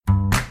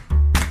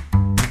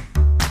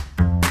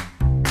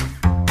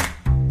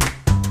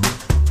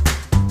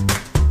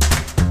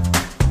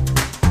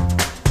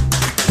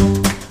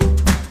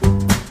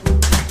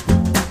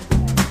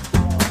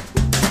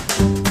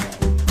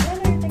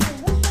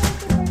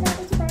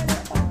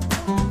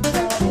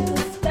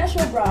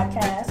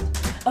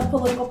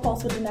Political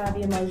Pulse with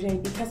Janavia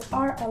Mojay because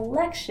our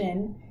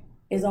election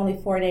is only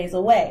 4 days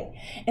away.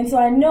 And so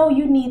I know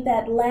you need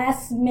that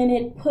last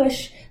minute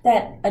push,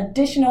 that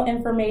additional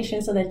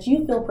information so that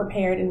you feel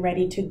prepared and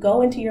ready to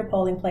go into your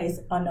polling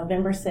place on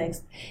November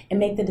 6th and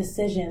make the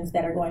decisions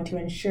that are going to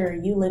ensure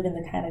you live in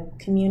the kind of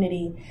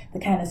community, the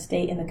kind of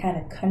state, and the kind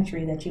of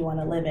country that you want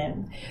to live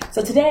in.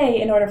 So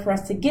today, in order for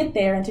us to get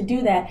there and to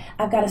do that,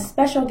 I've got a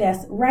special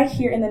guest right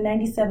here in the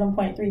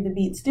 97.3 The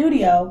Beat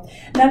studio,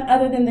 none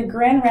other than the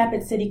Grand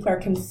Rapids City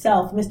Clerk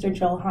himself, Mr.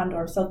 Joe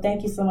Hondorf. So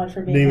thank you so much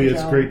for being here, Joe.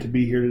 It's great to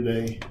be here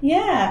today.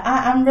 Yeah,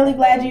 I'm really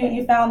glad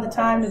you found the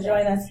time to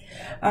join us.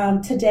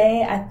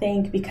 Today, I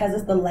think because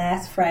it's the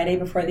last Friday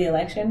before the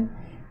election,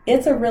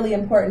 it's a really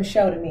important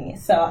show to me.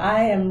 So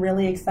I am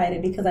really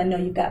excited because I know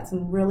you've got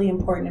some really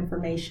important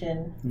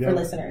information for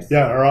listeners.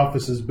 Yeah, our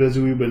office is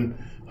busy. We've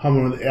been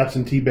humming with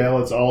absentee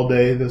ballots all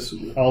day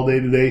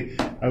today.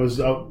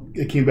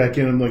 I came back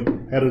in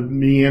and had to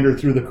meander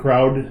through the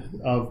crowd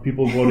of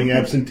people voting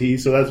absentee,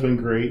 so that's been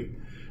great.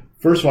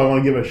 First of all, I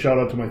want to give a shout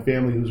out to my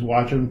family who's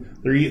watching.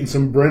 They're eating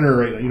some Brenner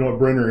right now. You know what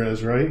Brenner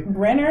is, right?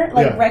 Brenner?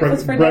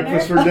 Breakfast for dinner?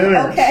 Breakfast for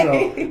dinner.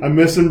 Okay. So I'm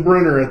missing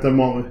Brenner at the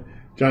moment.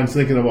 John's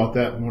thinking about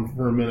that one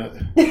for a minute.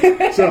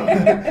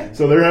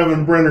 So they're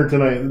having Brenner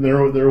tonight, and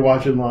they're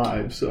watching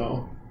live.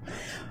 So.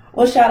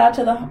 Well, shout out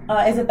to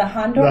is it the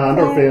Hondorf? The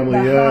Hondorf family,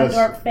 yes. The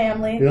Hondorf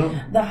family, yep.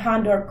 The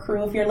Hondorf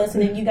crew. If you're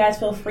listening, you guys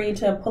feel free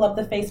to pull up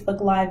the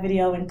Facebook Live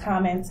video and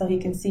comment so he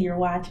can see you're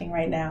watching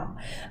right now.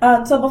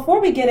 So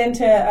before we get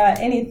into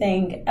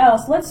anything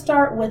else, let's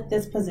start with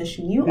this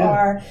position. You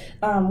are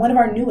one of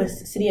our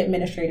newest city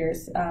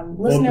administrators.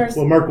 Listeners.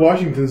 Well, Mark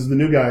Washington is the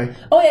new guy.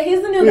 Oh, yeah,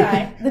 he's the new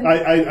guy.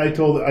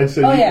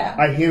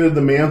 I handed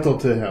the mantle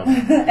to him.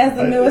 As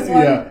the newest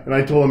one? Yeah, and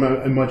I told him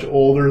I'm much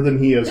older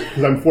than he is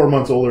because I'm 4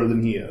 months older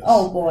than he is.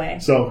 Oh, boy.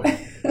 So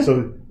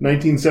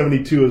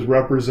 1972 is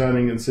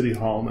representing in City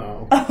Hall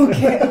now.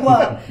 Okay,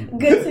 well,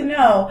 good to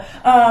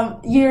know.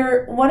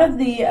 You're one of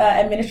the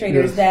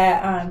administrators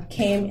that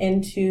came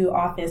into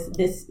office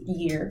this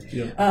year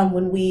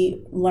when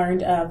we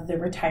learned of the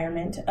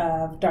retirement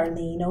of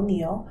Darlene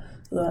O'Neill,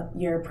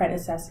 your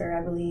predecessor,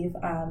 I believe,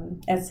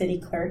 as city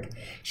clerk.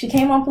 She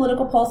came on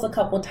Political Pulse a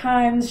couple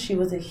times. She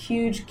was a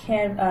huge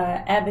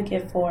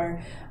advocate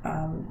for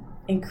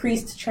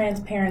increased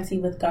transparency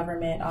with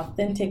government,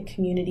 authentic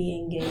community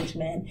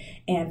engagement,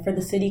 and for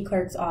the city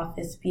clerk's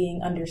office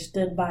being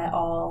understood by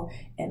all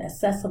and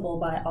accessible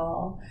by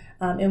all.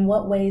 In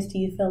what ways do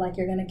you feel like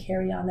you're going to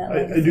carry on that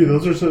legacy? I do.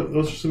 Those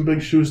are some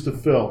big shoes to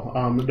fill.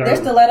 They're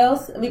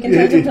stilettos. We can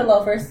change them to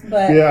loafers,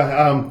 but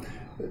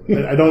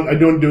I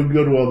don't do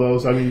good with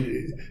those. I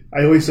mean,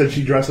 I always said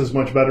she dresses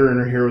much better, and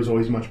her hair was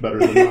always much better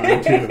than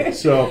mine too.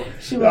 So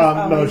she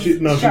was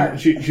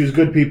she was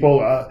good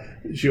people.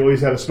 She always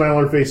had a smile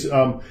on her face.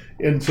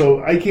 And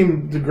so I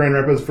came to Grand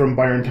Rapids from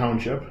Byron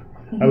Township.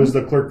 Mm-hmm. I was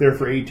the clerk there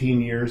for 18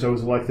 years. I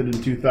was elected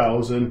in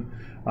 2000.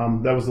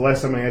 That was the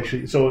last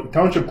time so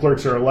township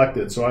clerks are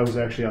elected, so I was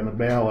actually on the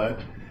ballot.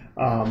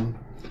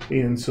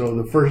 And so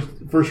the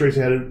first race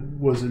I had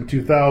was in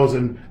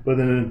 2000, but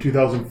then in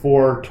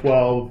 2004,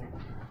 12,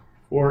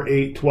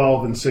 8,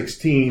 12, and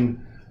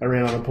 16, I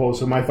ran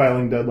unopposed. So my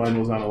filing deadline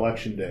was on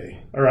election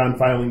day, or on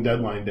filing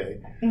deadline day.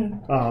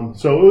 Mm.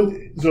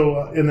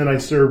 And then I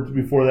served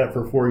before that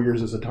for 4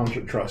 years as a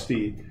township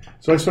trustee.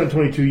 So I spent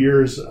 22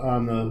 years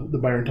on the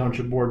Byron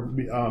Township Board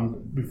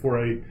before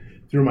I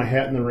threw my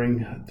hat in the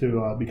ring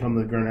to become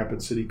the Grand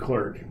Rapids City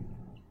Clerk.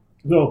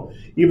 So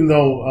even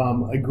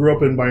though I grew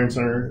up in Byron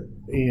Center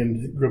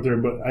and grew up there,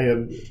 but I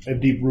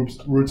have deep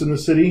roots in the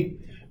city.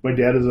 My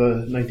dad is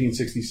a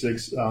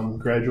 1966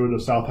 graduate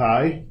of South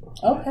High,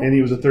 and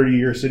he was a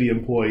 30-year city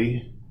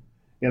employee.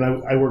 And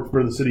I worked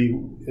for the city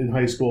in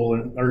high school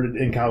or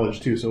in college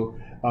too. So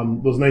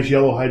those nice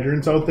yellow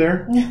hydrants out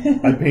there,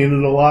 I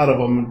painted a lot of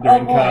them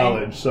during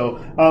college. So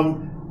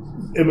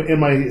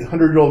and my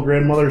 100-year-old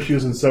grandmother, she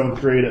was in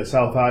 7th grade at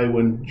South High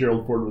when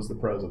Gerald Ford was the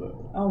president,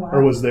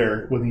 or was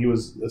there when he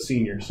was a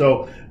senior.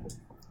 So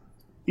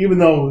even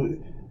though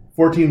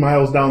 14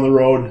 miles down the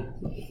road,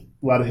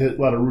 a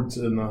lot of roots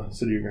in the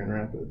city of Grand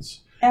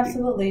Rapids.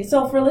 Absolutely.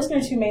 So for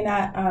listeners who may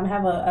not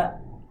have a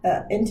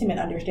intimate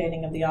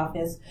understanding of the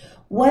office,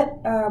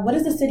 what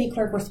is the city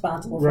clerk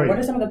responsible for? Right. What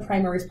are some of the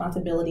primary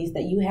responsibilities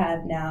that you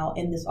have now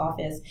in this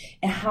office,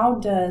 and how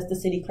does the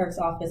city clerk's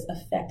office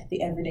affect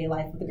the everyday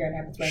life of the Grand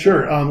Rapids resident?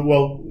 Sure.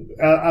 Well,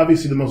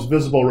 obviously the most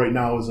visible right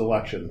now is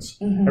elections.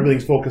 Mm-hmm.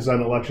 Everything's focused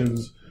on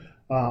elections.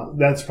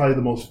 That's probably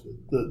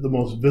the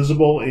most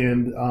visible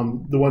and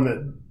the one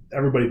that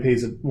everybody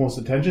pays the most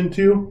attention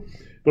to.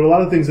 But a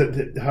lot of things that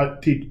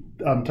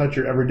touch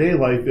your everyday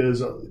life is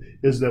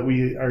that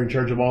we are in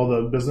charge of all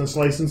the business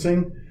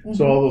licensing. Mm-hmm.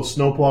 So all those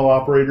snowplow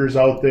operators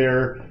out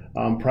there,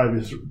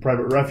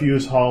 private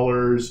refuse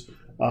haulers,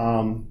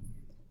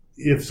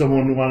 if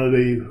someone wanted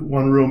a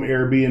one-room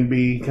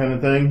Airbnb kind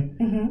of thing,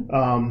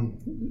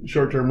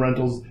 short-term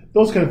rentals,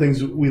 those kind of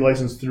things we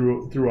license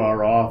through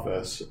our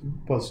office,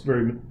 plus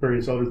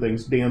various other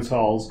things, dance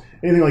halls,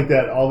 anything like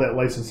that. All that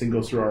licensing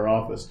goes through our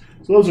office.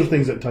 So those are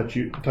things that touch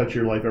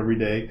your life every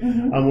day.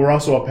 We're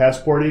also a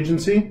passport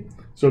agency.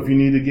 So if you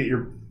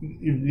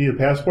need a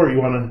passport, you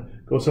want to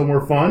go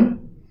somewhere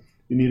fun,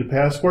 you need a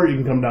passport, you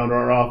can come down to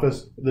our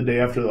office the day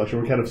after the election.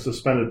 We're kind of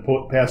suspended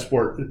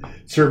passport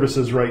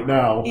services right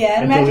now.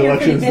 Yeah, until the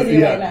election's pretty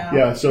busy right now.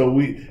 Yeah, so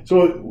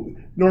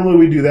normally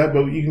we do that,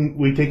 but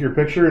we take your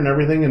picture and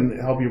everything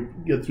and help you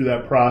get through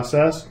that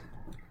process.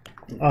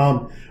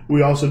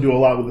 We also do a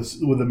lot with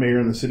the mayor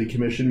and the city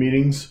commission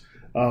meetings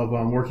of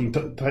working.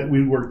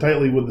 We work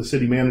tightly with the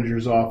city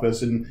manager's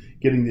office and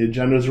getting the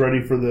agendas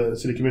ready for the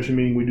city commission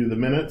meeting. We do the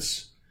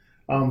minutes.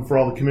 For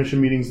all the commission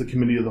meetings, the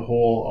committee of the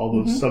whole,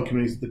 all those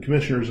subcommittees the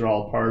commissioners are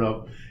all part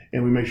of,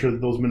 and we make sure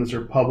that those minutes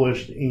are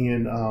published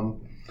and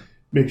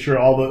make sure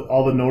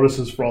all the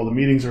notices for all the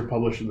meetings are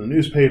published in the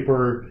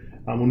newspaper.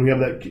 When we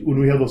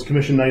have those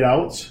commission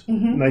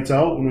nights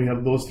out, when we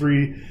have those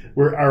three,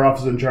 our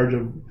office is in charge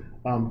of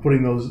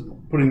putting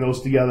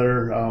those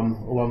together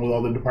along with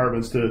all the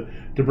departments to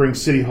bring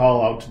City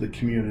Hall out to the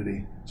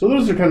community. So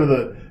those are kind of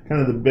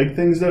the big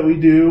things that we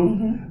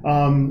do,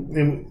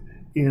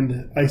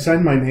 and I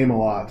sign my name a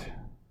lot.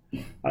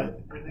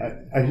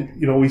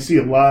 We see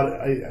a lot.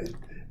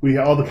 We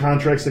have all the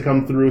contracts that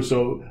come through,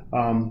 so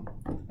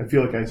I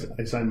feel like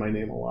I sign my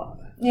name a lot.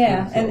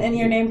 Yeah, so, and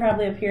your name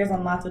probably appears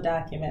on lots of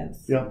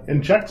documents. Yeah,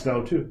 and checks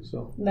now too.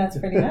 So that's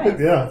pretty nice.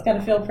 Yeah, it's got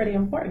to feel pretty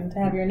important to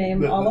have your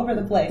name all over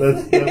the place.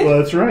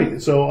 That's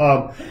right. So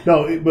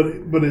no,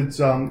 but it's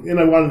and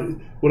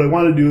what I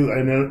want to do,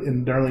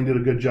 and Darlene did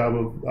a good job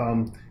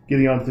of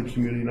getting out to the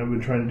community, and I've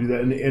been trying to do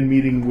that and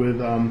meeting with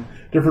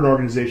different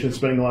organizations,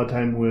 spending a lot of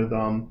time with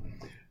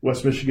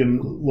West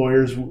Michigan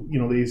lawyers, the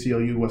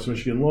ACLU West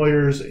Michigan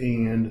lawyers,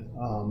 and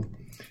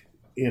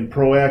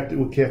Proactive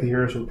with Kathy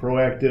Harris with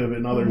Proactive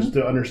and others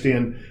to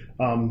understand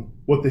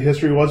what the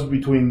history was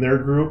between their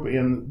group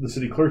and the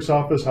city clerk's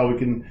office, how we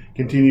can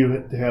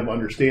continue to have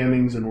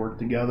understandings and work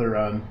together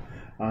on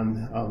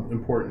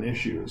important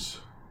issues.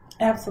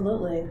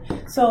 Absolutely.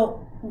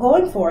 So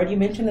going forward, you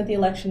mentioned that the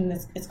election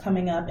is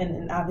coming up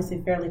and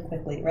obviously fairly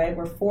quickly, right?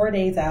 We're 4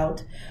 days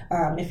out.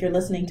 If you're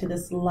listening to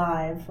this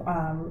live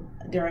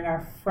during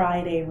our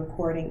Friday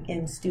recording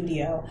in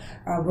studio,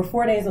 we're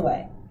 4 days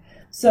away.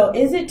 So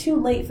is it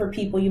too late for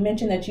people? You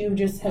mentioned that you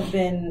just have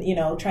been,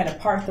 trying to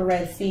part the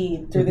Red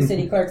Sea through the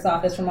city clerk's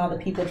office from all the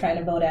people trying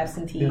to vote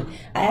absentee. Yeah.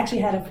 I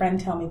actually had a friend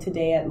tell me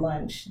today at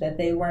lunch that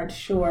they weren't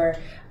sure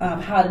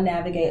how to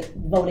navigate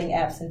voting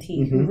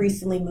absentee who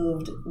recently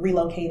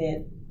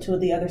relocated to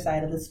the other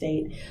side of the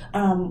state.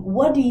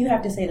 What do you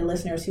have to say to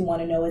listeners who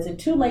want to know, is it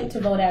too late to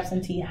vote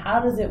absentee?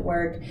 How does it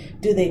work?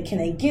 Can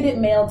they get it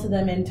mailed to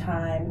them in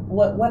time?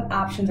 What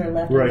options are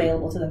left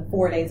available to them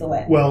 4 days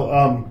away?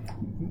 Well,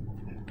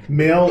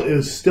 mail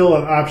is still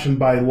an option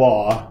by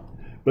law,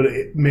 but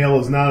mail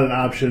is not an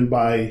option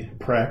by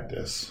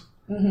practice.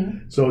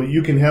 So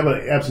you can have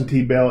an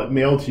absentee ballot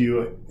mailed to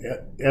you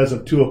as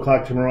of 2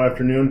 o'clock tomorrow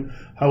afternoon.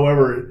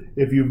 However,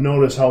 if you've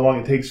noticed how long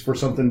it takes for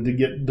something to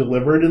get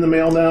delivered in the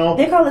mail now.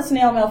 They call it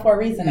snail mail for a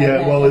reason.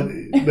 Yeah, well,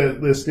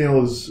 the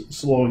snail is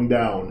slowing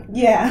down.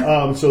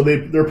 Yeah. So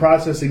they're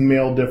processing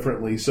mail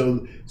differently.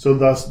 So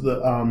thus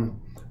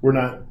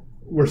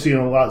we're seeing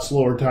a lot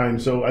slower time.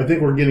 So I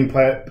think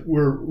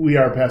we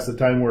are past the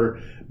time where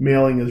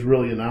mailing is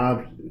really an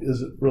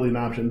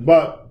option.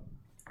 But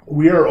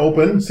we are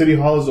open. City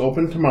Hall is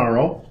open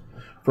tomorrow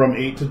from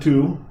 8 to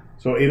 2.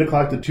 So 8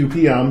 o'clock to 2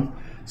 p.m.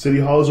 City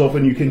Hall is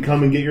open. You can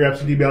come and get your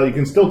absentee ballot. You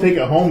can still take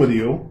it home with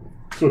you.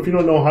 So if you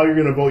don't know how you're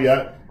going to vote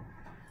yet,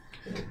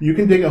 you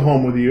can take it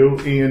home with you,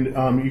 and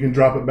you can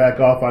drop it back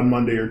off on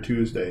Monday or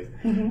Tuesday.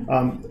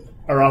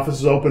 Our office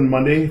is open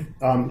Monday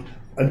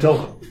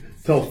until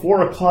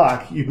 4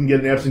 o'clock. You can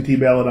get an absentee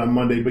ballot on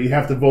Monday, but you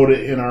have to vote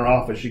it in our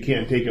office. You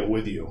can't take it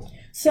with you.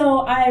 So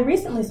I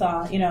recently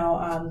saw,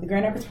 the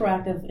Grand Rapids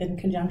Proactive, in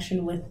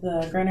conjunction with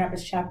the Grand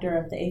Rapids chapter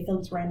of the A.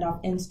 Phillips Randolph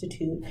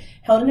Institute,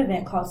 held an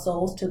event called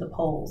Souls to the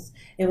Polls.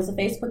 It was a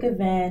Facebook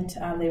event.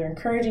 They were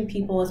encouraging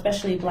people,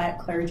 especially Black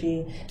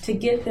clergy, to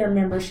get their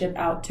membership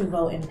out to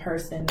vote in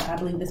person, I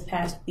believe this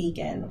past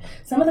weekend.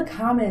 Some of the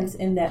comments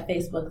in that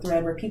Facebook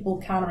thread were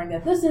people countering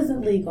that this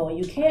isn't legal.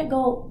 You can't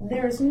go,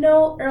 there's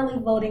no early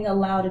voting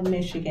allowed in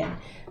Michigan.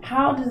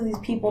 How do these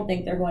people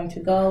think they're going to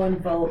go and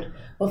vote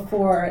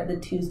before the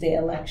Tuesday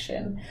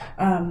election?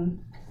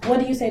 What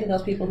do you say to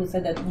those people who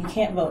said that you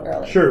can't vote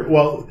early? Sure.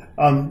 Well,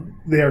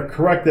 they are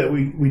correct that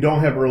we don't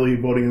have early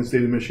voting in the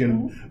state of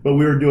Michigan, but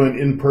we are doing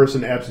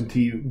in-person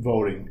absentee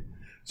voting.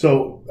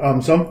 So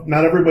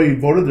not everybody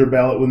voted their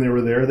ballot when they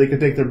were there. They could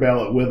take their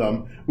ballot with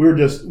them. We were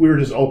just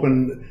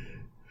open.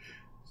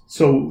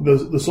 So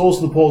the Souls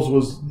to the Polls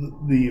was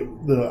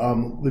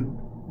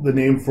the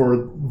name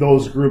for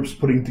those groups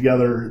putting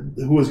together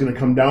who was going to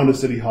come down to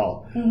City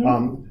Hall.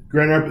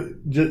 Grand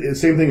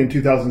Rapids, same thing in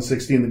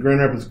 2016. The Grand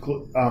Rapids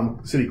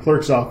City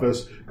Clerk's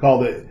Office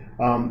called it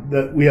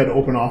that we had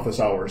open office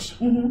hours.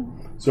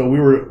 So we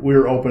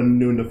were open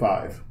noon to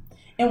 5.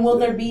 And will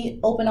there be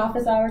open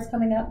office hours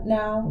coming up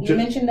now? You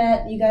mentioned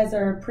that you guys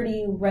are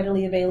pretty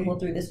readily available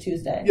through this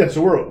Tuesday. Yeah,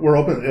 so we're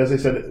open, as I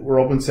said, we're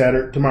open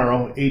Saturday,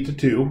 tomorrow, 8 to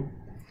 2,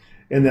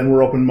 and then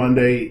we're open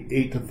Monday,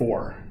 8 to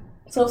 4.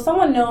 So if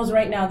someone knows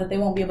right now that they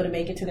won't be able to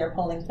make it to their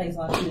polling place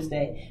on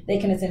Tuesday, they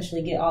can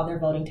essentially get all their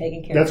voting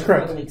taken care of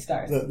before the week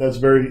starts. That's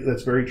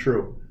very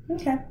true.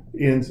 Okay.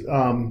 And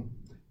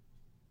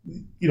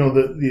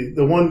the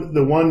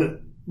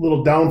one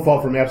little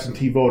downfall from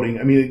absentee voting,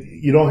 I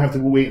mean, you don't have to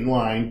wait in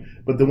line,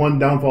 but the one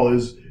downfall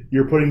is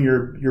you're putting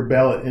your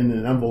ballot in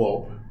an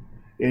envelope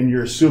and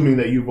you're assuming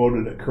that you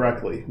voted it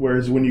correctly.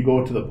 Whereas when you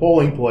go to the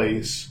polling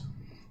place,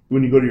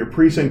 when you go to your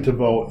precinct to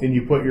vote and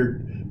you put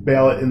your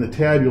ballot in the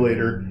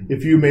tabulator,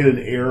 if you made an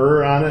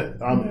error on it,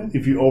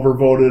 if you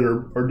overvoted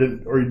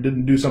or you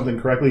didn't do something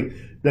correctly,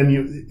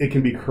 then it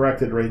can be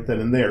corrected right then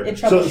and there. It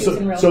troubleshoots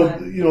in real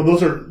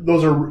time.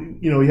 Those are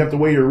you have to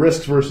weigh your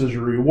risks versus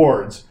your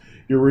rewards.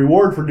 Your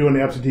reward for doing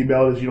an absentee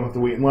ballot is you don't have to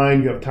wait in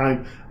line. You have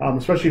time,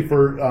 especially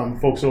for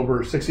folks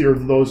over 60 or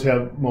those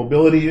have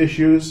mobility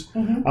issues.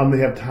 They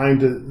have time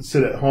to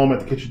sit at home at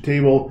the kitchen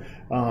table,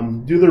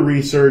 do their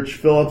research,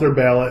 fill out their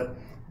ballot.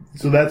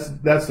 So that's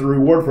the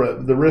reward for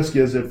it. The risk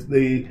is if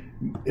they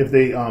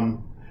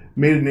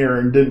made an error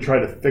and didn't try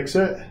to fix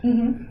it.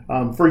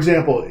 For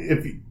example,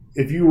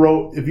 if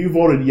you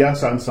voted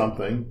yes on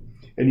something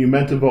and you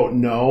meant to vote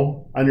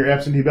no on your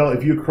absentee ballot,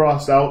 if you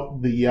crossed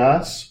out the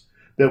yes,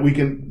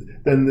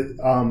 then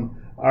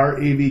our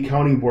AV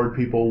counting board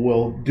people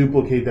will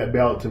duplicate that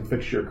ballot to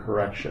fix your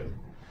correction.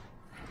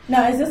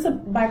 Now, is this a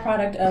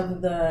byproduct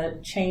of the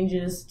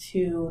changes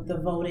to the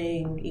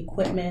voting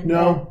equipment?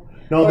 No,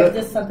 or is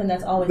this something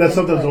that's always that's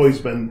something that's always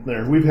been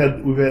there. We've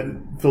had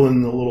fill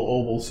in the little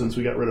ovals since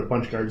we got rid of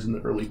punch cards in the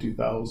early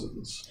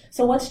 2000s.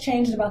 So what's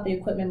changed about the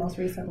equipment most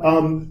recently?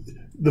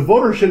 The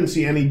voter shouldn't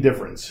see any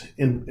difference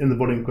in the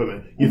voting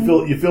equipment. You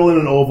fill in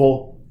an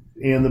oval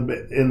and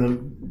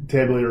the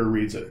tabulator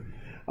reads it.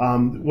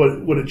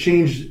 What it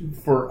changed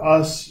for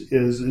us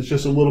is it's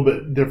just a little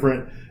bit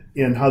different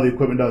in how the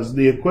equipment does.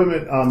 The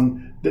equipment,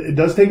 it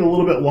does take a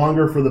little bit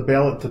longer for the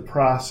ballot to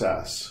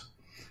process.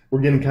 We're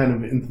getting kind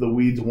of into the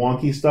weeds,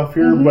 wonky stuff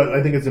here, but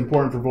I think it's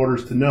important for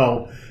voters to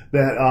know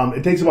that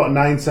it takes about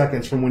 9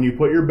 seconds from when you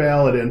put your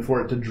ballot in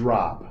for it to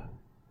drop.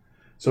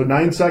 So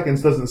 9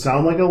 seconds doesn't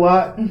sound like a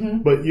lot,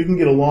 but you can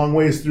get a long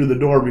ways through the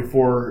door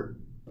before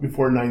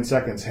 9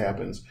 seconds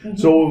happens.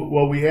 So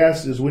what we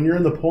ask is when you're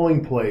in the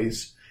polling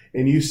place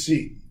and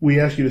we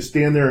ask you to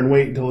stand there and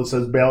wait until it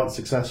says ballot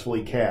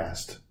successfully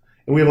cast.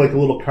 And we have like a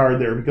little card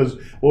there because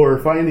what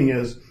we're finding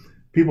is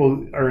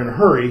people are in a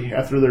hurry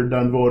after they're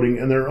done voting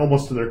and they're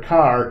almost to their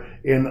car,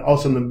 and all of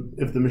a sudden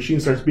if the machine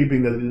starts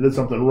beeping that they did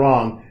something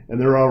wrong and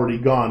they're already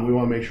gone, we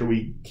want to make sure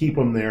we keep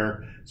them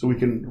there so we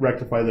can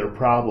rectify their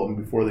problem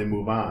before they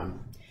move on.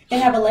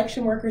 And have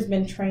election workers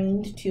been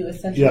trained to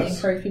essentially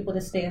encourage people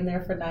to stand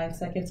there for 9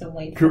 seconds and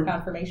wait for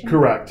confirmation?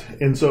 Correct.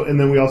 And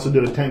then we also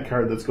did a tent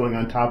card that's going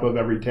on top of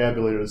every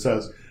tabulator that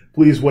says,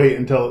 please wait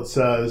until it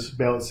says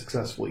ballot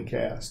successfully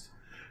cast.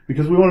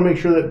 Because we want to make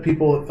sure that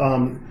people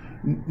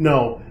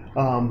know.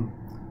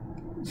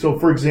 So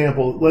for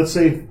example, let's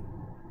say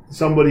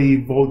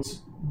somebody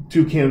votes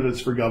 2 candidates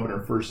for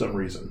governor for some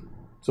reason.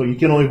 So you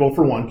can only vote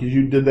for one because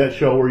you did that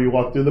show where you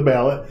walk through the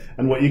ballot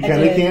and what you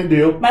can and can't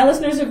do. My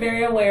listeners are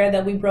very aware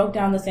that we broke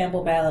down the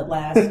sample ballot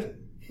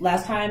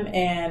last time,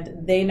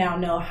 and they now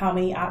know how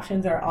many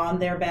options are on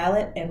their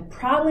ballot and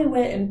probably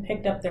went and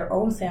picked up their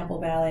own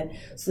sample ballot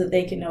so that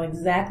they can know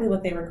exactly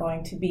what they were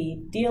going to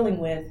be dealing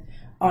with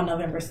on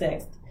November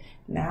 6th.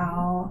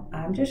 Now,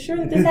 I'm just sure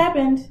that this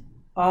happened.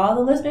 All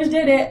the listeners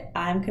did it.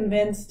 I'm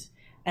convinced.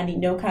 I need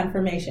no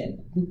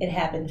confirmation. It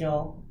happened,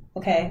 Joel.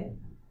 Okay?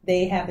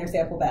 They have their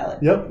sample ballot.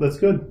 Yep, that's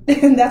good.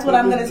 That's what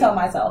I'm going to tell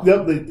myself.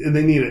 Yep,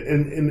 they need it.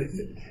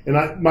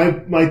 And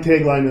my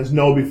tagline is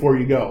know before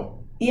you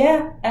go.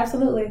 Yeah,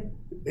 absolutely.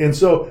 And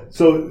so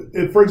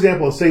if, for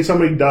example, say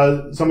somebody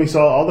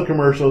saw all the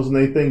commercials and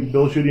they think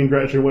Bill Schuette and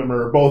Gretchen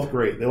Whitmer are both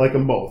great. They like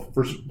them both.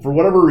 For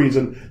whatever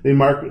reason, they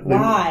mark...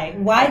 Why?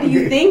 Why do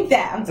you think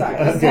that? I'm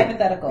sorry, this is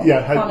hypothetical.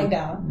 Yeah, calming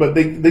down. But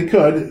they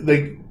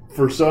could.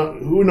 For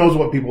some, who knows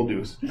what people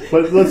do?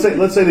 But let's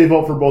say they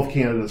vote for both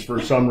candidates for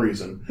some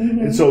reason,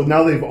 and so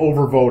now they've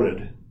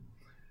overvoted.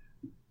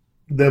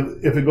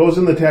 If it goes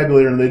in the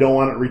tabulator and they don't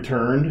want it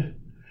returned,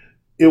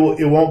 it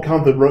won't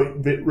count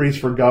the race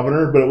for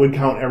governor, but it would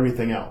count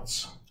everything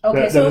else.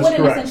 Okay, so it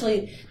wouldn't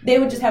essentially. They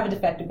would just have a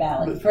defective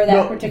ballot for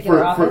that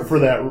particular office. For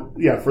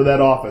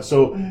that office.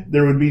 So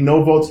there would be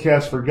no votes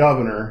cast for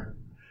governor,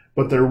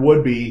 but there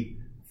would be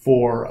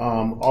for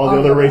all the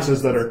other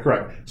races that are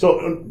correct.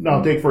 So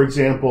now take, for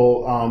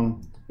example,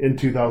 in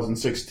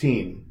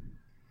 2016,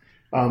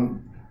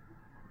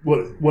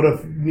 what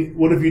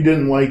if you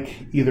didn't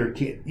like either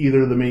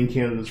of the main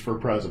candidates for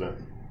president?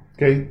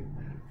 Okay,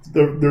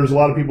 there's a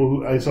lot of people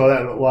who I saw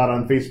that a lot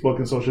on Facebook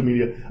and social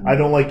media. I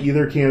don't like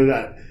either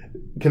candidate.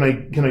 Can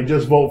I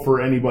just vote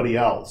for anybody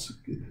else?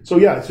 So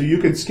you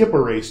could skip a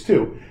race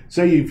too.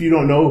 Say if you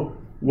don't know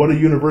what a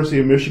University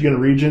of Michigan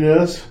region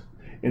is,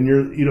 and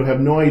you have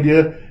no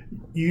idea,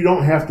 you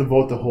don't have to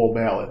vote the whole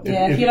ballot.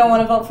 Yeah, if you don't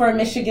want to vote for a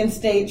Michigan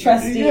State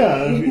trustee.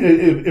 Yeah,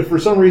 if for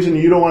some reason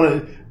you don't want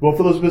to vote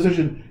for those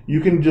positions, you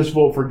can just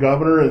vote for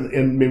governor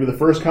and maybe the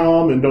first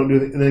column and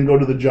and then go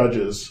to the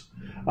judges.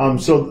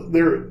 So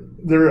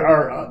there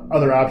are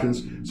other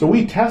options. So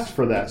we test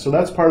for that. So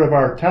that's part of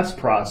our test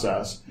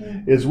process.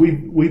 Is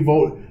we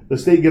vote. The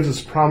state gives us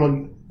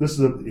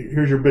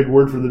here's your big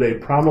word for the day: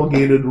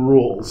 promulgated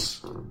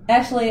rules.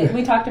 Actually,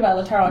 we talked about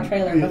LaTaro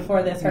Trailer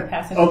before this, her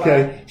passing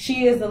away.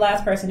 She is the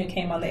last person who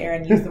came on the air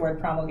and used the word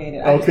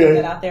promulgated. I just put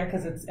that out there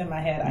because it's in my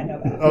head. I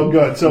know that. Oh,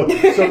 good. So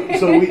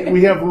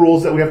we have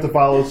rules that we have to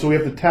follow. So we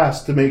have to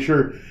test to make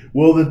sure,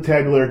 will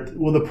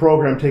the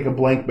program take a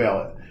blank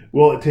ballot?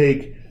 Will it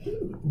take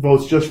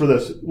votes just for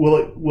this?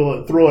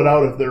 Will it throw it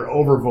out if they're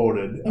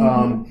overvoted?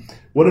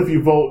 What if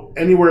you vote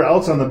anywhere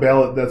else on the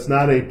ballot that's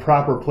not a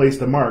proper place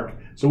to mark?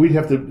 So we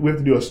have to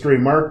do a stray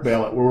mark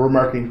ballot where we're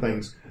marking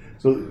things.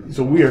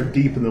 So we are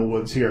deep in the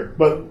woods here.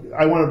 But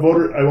I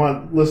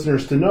want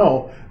listeners to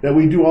know that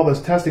we do all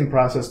this testing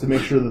process to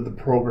make sure that the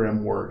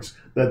program works,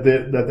 that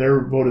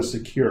their vote is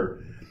secure.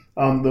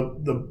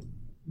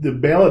 The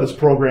ballot is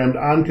programmed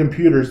on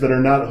computers that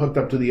are not hooked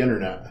up to the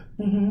internet.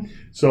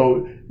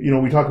 So,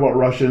 we talk about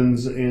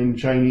Russians and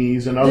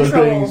Chinese and other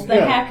trolls, things.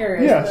 The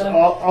hackers,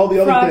 all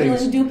the other things.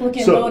 Fraudulent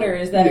duplicate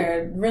voters that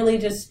are really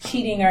just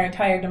cheating our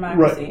entire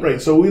democracy.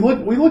 Right. So we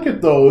look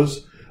at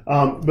those.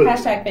 But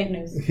hashtag fake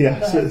news. Yeah.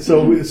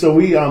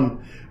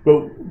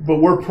 But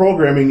we're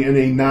programming in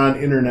a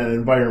non-internet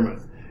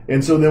environment.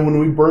 And so then when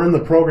we burn the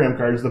program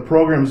cards, the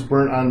programs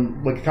burn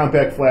on like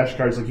compact flash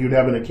cards like you'd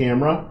have in a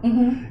camera.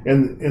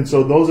 And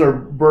so those are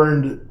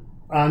burned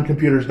on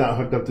computers not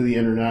hooked up to the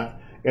internet.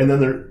 And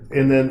then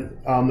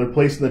they're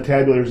placed in the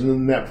tabulators, and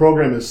then that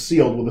program is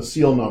sealed with a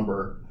seal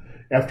number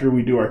after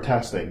we do our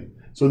testing,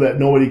 so that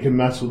nobody can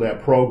mess with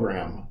that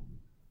program.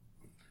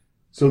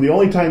 So the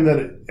only time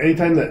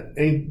anytime that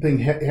anything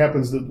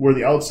happens where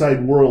the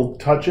outside world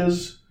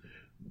touches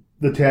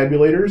the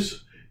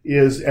tabulators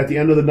is at the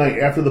end of the night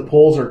after the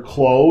polls are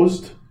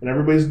closed and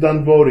everybody's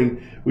done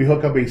voting. We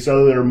hook up a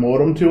cellular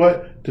modem to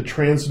it to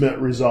transmit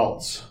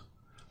results.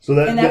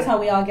 And that's how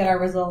we all get our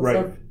results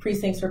of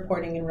precincts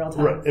reporting in real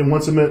time. Right. And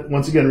once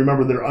again,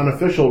 remember, they're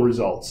unofficial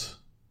results.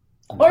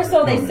 Or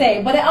so they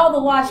say. But at all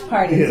the watch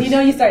parties,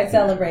 you start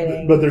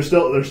celebrating. But they're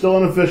still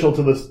unofficial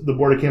to the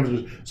Board of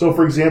Canvassers. So,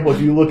 for example, if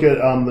you look at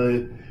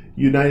the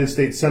United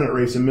States Senate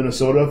race in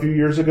Minnesota a few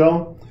years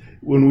ago,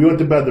 when we went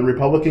to bed, the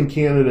Republican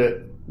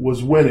candidate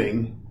was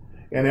winning.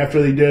 And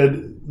after they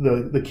did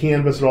the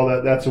canvass and all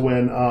that, that's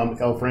when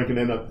Al Franken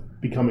ended up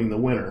becoming the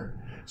winner.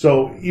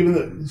 So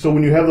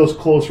when you have those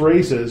close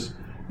races,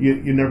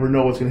 you never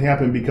know what's going to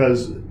happen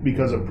because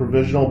of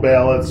provisional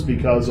ballots,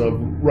 because of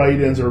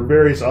write-ins or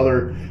various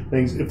other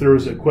things. If there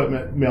was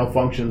equipment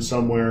malfunction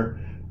somewhere,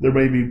 there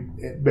may be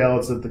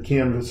ballots that the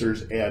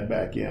canvassers add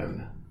back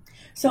in.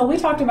 So we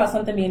talked about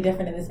something being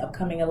different in this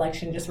upcoming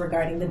election, just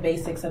regarding the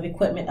basics of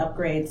equipment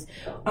upgrades.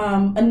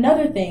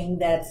 Another thing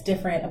that's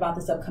different about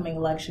this upcoming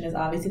election is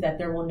obviously that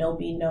there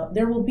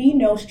will be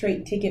no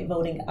straight ticket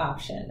voting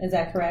option. Is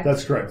that correct?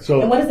 That's correct.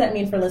 So, and what does that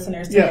mean for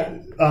listeners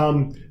today?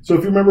 Yeah. So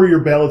if you remember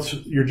your ballots,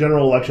 your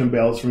general election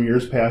ballots from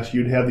years past,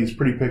 you'd have these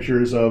pretty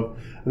pictures of,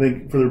 I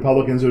think for the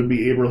Republicans it would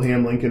be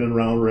Abraham Lincoln and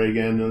Ronald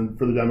Reagan, and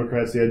for the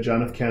Democrats they had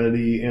John F.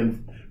 Kennedy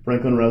and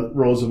Franklin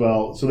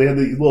Roosevelt. So they had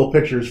the little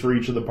pictures for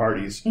each of the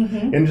parties.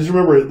 And just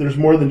remember, there's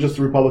more than just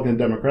the Republican and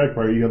Democratic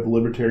Party. You have the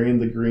Libertarian,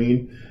 the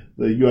Green,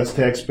 the U.S.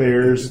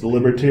 taxpayers, the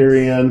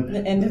Libertarian,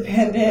 the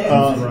Independent.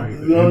 Right.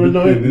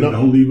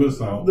 Don't leave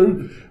us out.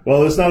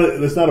 Well, there's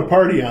not a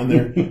party on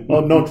there.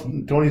 Oh no,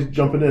 Tony's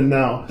jumping in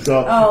now.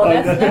 So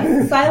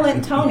that's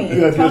silent Tony.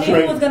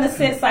 Tony was going to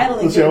sit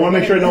silently. Let's see, I want to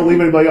make sure I don't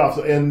leave anybody off.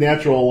 And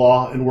natural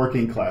law and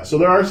working class. So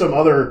there are some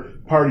other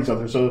parties out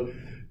there. So.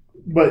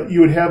 But you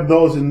would have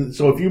those, and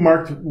so if you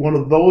marked one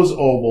of those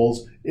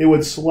ovals, it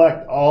would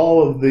select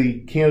all of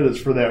the candidates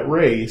for that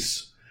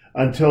race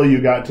until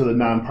you got to the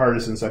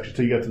nonpartisan section,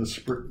 until you got to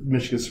the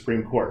Michigan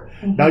Supreme Court.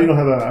 Now you don't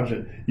have that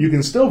option. You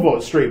can still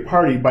vote straight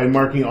party by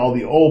marking all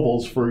the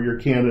ovals for your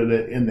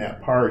candidate in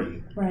that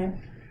party. Right.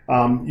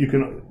 You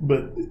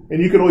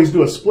could always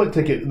do a split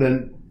ticket.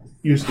 Then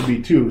used to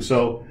be too.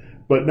 So,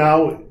 but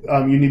now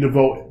you need to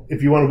vote.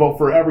 If you want to vote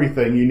for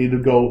everything, you need to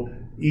go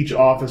each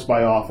office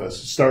by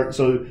office.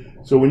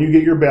 So when you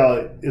get your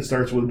ballot, it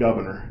starts with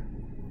governor.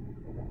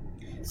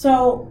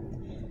 So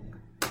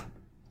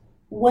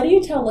what do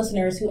you tell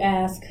listeners who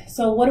ask,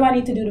 so what do I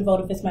need to do to vote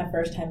if it's my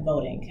first time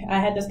voting? I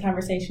had this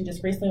conversation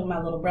just recently with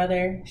my little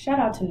brother. Shout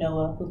out to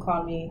Noah, who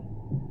called me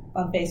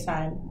on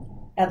FaceTime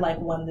at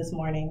 1 this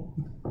morning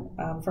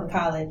from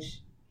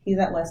college. He's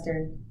at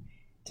Western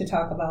to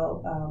talk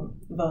about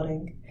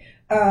voting.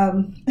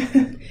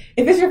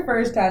 If it's your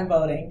first time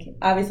voting,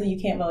 obviously you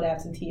can't vote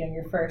absentee on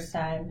your first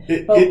time.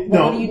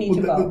 What do you need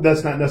to vote?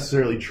 That's not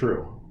necessarily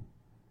true.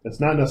 That's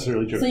not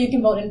necessarily true. So you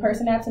can vote in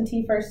person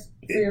absentee for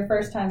your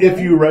first time if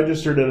voting? you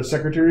registered at a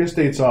Secretary of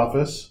State's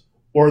office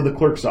or the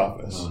clerk's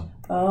office.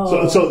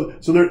 Oh.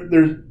 So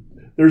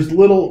there's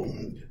lots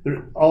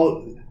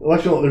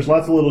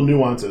of little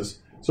nuances.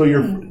 So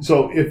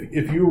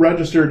if you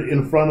registered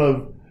in front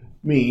of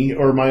me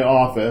or my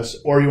office,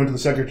 or you went to the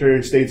Secretary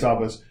of State's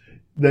office,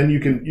 then you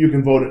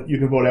can vote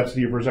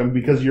absentee your first time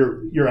because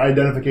your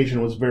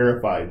identification was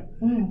verified.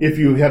 If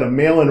you had a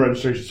mail-in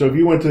registration, so if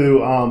you went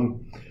to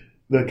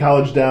the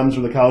College Dems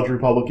or the College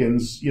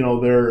Republicans,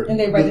 their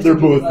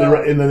booth,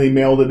 and then they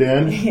mailed it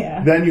in,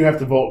 then you have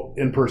to vote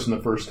in person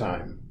the first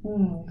time.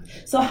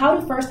 So how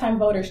do first-time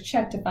voters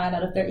check to find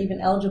out if they're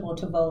even eligible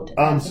to vote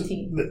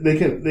absentee? So they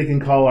can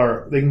call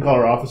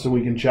our office and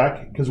we can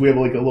check, because we have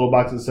like a little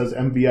box that says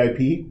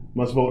MVIP,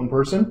 must vote in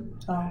person.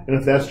 And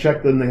if that's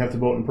checked, then they have to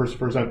vote in person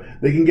first time.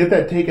 They can get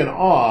that taken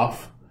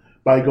off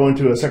by going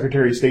to a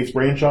Secretary of State's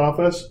branch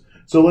office.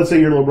 So let's say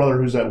your little brother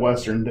who's at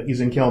Western, he's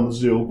in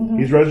Kalamazoo,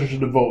 he's registered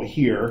to vote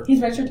here.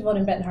 He's registered to vote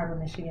in Benton Harbor,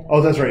 Michigan.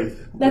 Oh, that's right.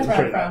 That's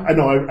where I'm from. I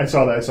know, I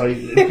saw that. I saw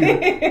you.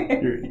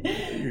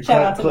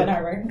 Shout out to Benton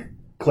Harbor.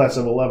 Class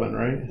of 11,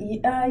 right?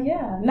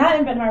 Yeah. Not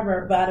in Benton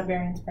Harbor, but out of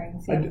Berrien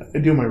Springs. Yeah. I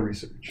do my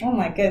research. Oh,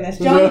 my goodness.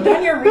 John, you've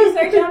done your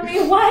research on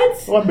me?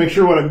 What? I want to make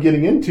sure what I'm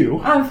getting into.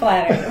 I'm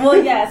flattered.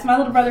 Well, yes, my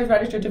little brother's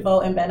registered to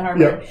vote in Benton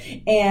Harbor.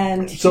 Yep.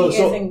 And he is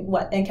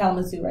in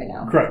Kalamazoo right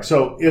now. Correct.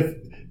 So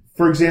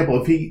for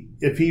example, if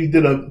he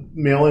did a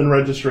mail-in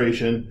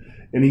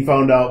registration and he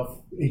found out,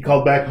 he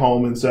called back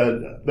home and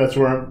said that's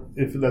where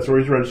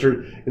he's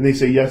registered, and they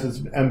say yes, it's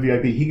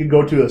MVIP, he could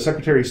go to the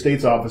Secretary of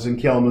State's office in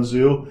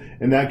Kalamazoo,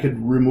 and that could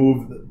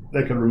remove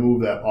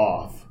that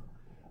off.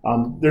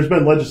 There's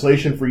been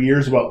legislation for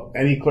years about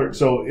any clerk.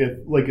 So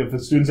if a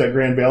student's at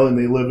Grand Valley and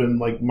they live in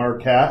like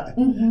Marquette,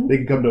 they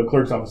can come to a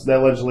clerk's office.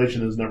 That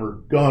legislation has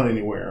never gone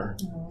anywhere.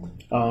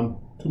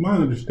 To my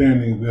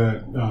understanding,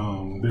 that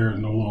there is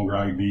no longer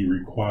ID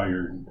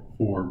required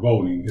for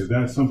voting. Is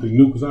that something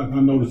new? Because I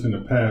noticed in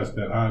the past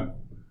that I've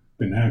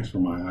been asked for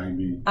my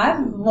ID.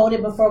 I've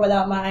voted before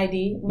without my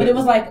ID, but it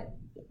was like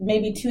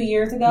maybe 2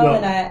 years ago,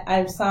 and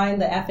I've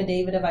signed the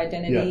affidavit of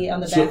identity on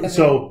the back of it.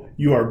 So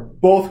you are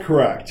both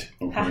correct.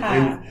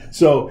 Okay.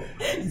 So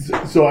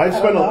I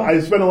spent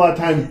a lot of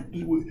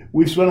time.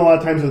 We've spent a lot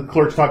of time with the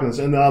clerks talking this,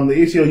 and the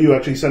ACLU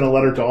actually sent a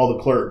letter to all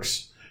the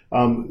clerks,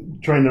 trying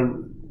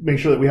to make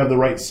sure that we have the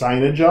right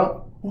signage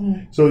up.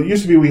 So it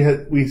used to be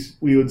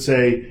we would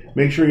say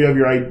make sure you have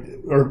your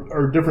ID,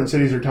 or different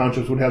cities or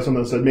townships would have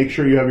something that said make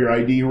sure you have your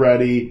ID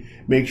ready,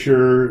 make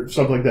sure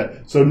something like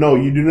that. So no,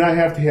 you do not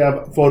have to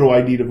have photo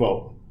ID to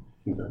vote.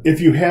 Okay.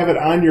 If you have it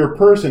on your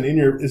person,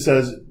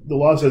 the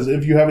law says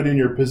if you have it in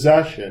your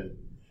possession,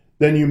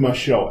 then you must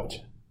show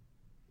it.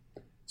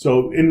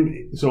 So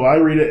I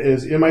read it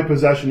as in my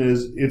possession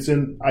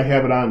I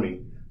have it on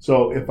me.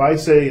 So if I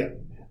say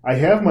I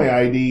have my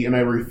ID and I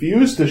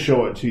refuse to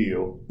show it to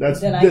you,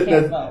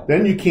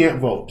 then you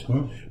can't vote.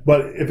 Huh?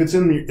 But if it's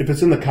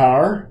in the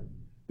car,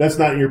 that's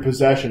not in your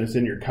possession, it's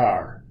in your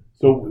car.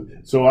 So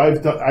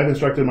I've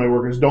instructed my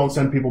workers, don't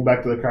send people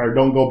back to the car,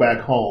 don't go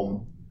back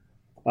home.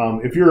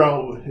 If you're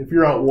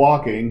out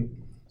walking,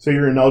 say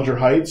you're in Alger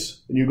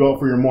Heights and you go out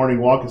for your morning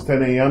walk, it's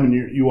 10 a.m. and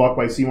you walk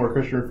by Seymour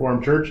Christian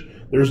Reformed Church,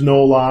 there's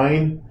no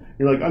line.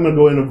 You're like, I'm going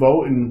to go in and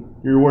vote, and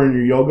you're wearing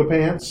your yoga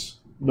pants.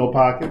 No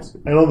pockets.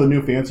 I know the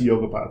new fancy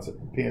yoga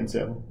pants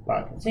have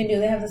pockets. They do.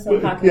 They have the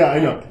little pockets. Yeah, I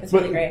know. It's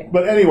really great.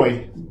 But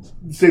anyway,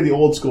 say the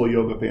old school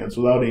yoga pants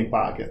without any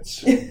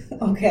pockets.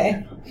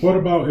 Okay. What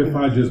about if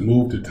I just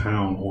moved to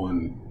town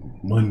on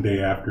Monday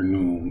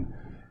afternoon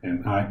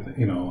and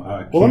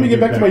well, let me get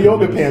back to my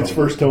yoga pants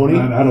first, Tony.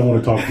 I don't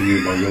want to talk to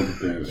you about yoga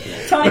pants.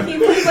 So. Tony, can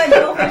you please let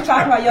Joe finish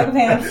talking about yoga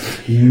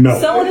pants? No.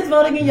 Someone is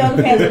voting in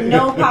yoga pants with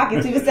no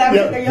pockets. We've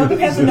established their yoga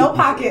pants with no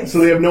pockets. So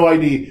they have no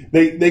ID.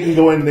 They can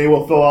go in and they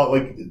will fill out,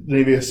 like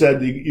Navia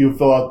said, you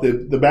fill out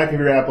the back of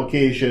your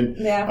application.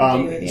 The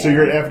affidavit, So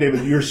you're an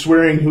affidavit. You're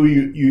swearing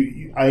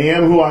I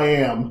am who I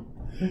am.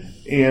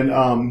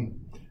 And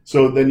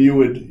so then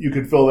you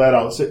could fill that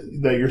out, so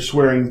that you're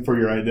swearing for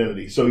your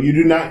identity. So you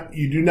do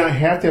not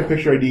have to have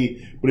picture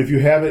ID, but if you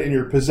have it in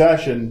your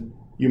possession,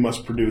 you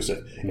must produce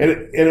it.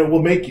 And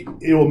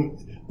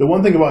the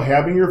one thing about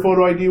having your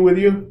photo ID with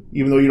you,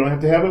 even though you don't have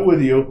to have it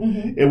with you,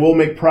 it will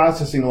make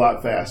processing a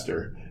lot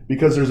faster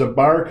because there's a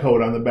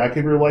barcode on the back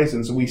of your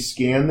license, and we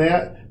scan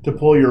that to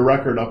pull your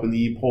record up in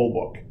the e-poll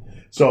book.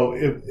 So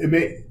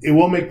it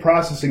will make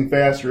processing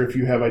faster if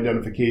you have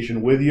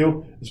identification with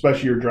you,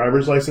 especially your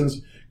driver's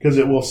license, because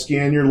it will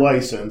scan your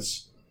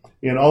license,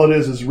 and all it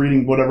is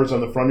reading whatever's on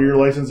the front of your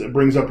license. It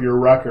brings up your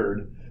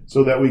record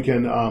so that we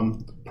can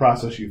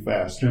process you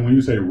faster. And when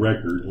you say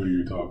record, what are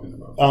you talking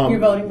about? Your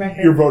voting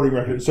record. Your voting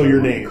record. So your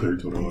name. Clear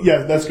to the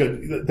yeah, that's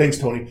good. Thanks,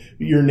 Tony.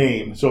 Your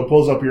name. So it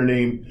pulls up your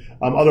name.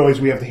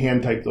 Otherwise, we have to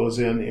hand type those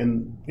in,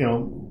 and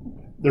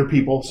they're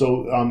people.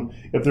 So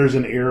if there's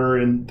an error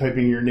in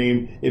typing your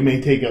name, it may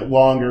take it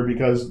longer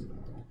because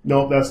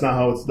no, that's not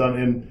how it's done.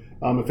 And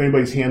if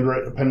anybody's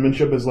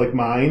penmanship is like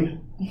mine,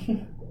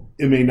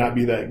 it may not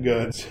be that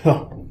good.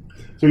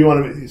 So you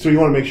want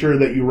to make sure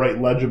that you write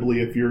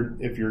legibly if you're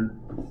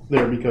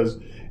there,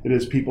 because it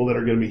is people that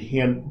are going to be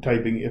hand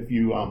typing if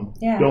you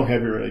don't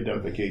have your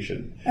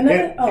identification.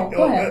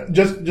 Go ahead.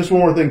 Just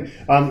one more thing,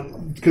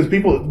 because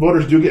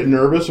voters do get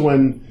nervous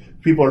when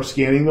people are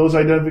scanning those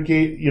those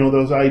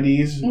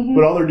IDs,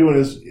 but all they're doing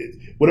is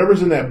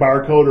whatever's in that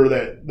barcode or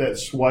that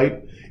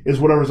swipe is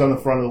whatever's on the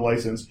front of the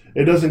license.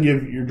 It doesn't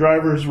give your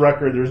driver's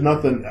record. There's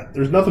nothing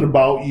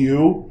about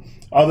you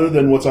other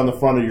than what's on the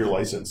front of your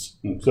license.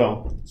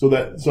 So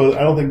I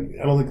don't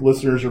think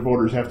listeners or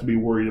voters have to be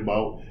worried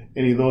about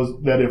any of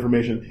that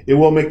information. It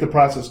will make the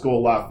process go a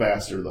lot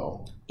faster,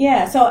 though.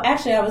 Yeah, so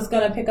actually I was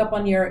going to pick up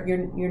on your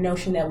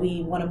notion that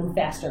we want to move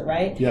faster,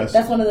 right? Yes.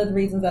 That's one of the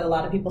reasons that a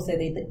lot of people say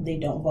they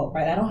don't vote,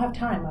 right? I don't have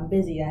time. I'm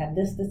busy. I have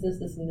this,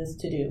 and this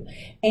to do.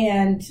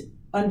 And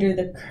under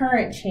the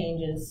current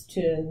changes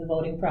to the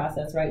voting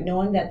process, right,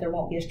 knowing that there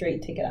won't be a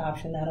straight ticket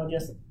option that'll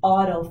just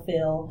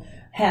autofill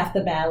half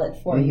the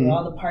ballot for you,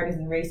 all the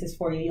partisan races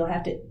for you, you'll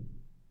have to,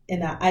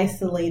 in an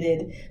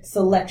isolated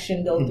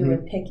selection, go through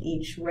and pick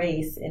each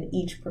race and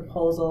each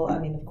proposal. I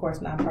mean, of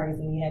course,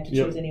 nonpartisan, you had to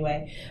choose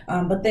anyway.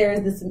 But there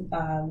is this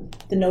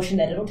the notion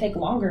that it'll take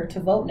longer to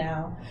vote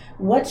now.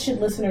 What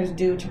should listeners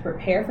do to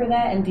prepare for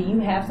that? And do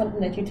you have something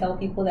that you tell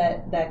people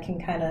that can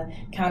kind of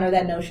counter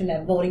that notion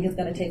that voting is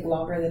going to take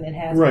longer than it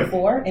has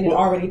before, and it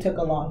already took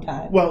a long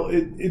time? Well,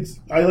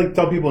 I like to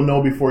tell people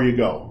know before you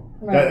go.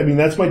 Right. I mean,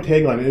 that's my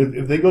tagline.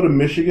 If they go to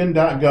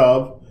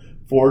michigan.gov/vote,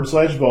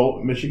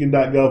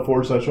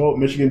 michigan.gov/vote,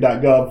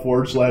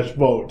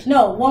 michigan.gov/vote.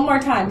 No, one more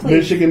time, please.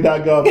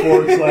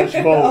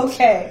 Michigan.gov/vote.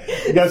 Okay.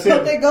 You gotta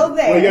say they go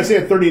there. Well, you gotta say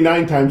it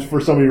 39 times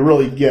for somebody to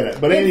really get it.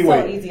 But anyway,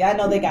 it's so easy. I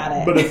know they got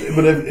it. But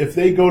if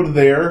they go to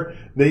there,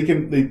 they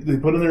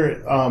put in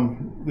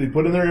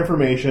their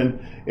information,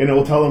 and it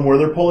will tell them where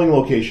their polling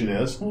location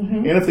is.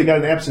 And if they got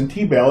an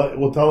absentee ballot, it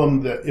will tell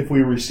them that if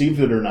we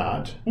received it or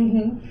not.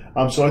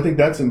 So I think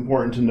that's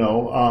important to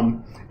know.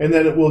 And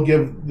then it will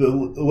give the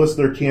list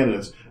of their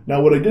candidates.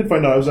 Now, what I did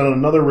find out, I was on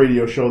another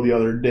radio show the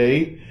other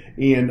day,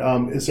 and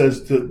it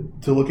says to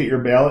look at your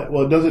ballot.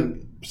 Well, it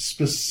doesn't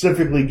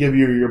specifically give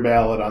you your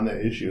ballot on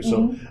that issue.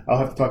 So I'll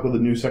have to talk with the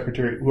new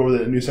secretary, whoever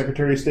the new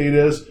secretary of state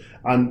is,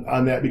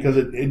 on that, because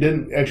it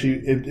didn't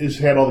actually, it just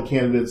had all the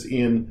candidates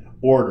in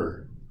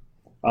order,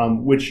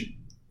 which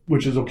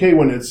is okay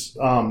when it's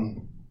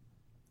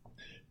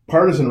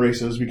partisan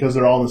races because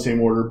they're all in the same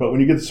order. But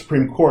when you get to the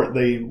Supreme Court,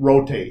 they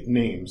rotate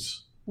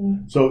names.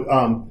 So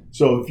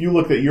if you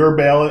look at your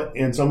ballot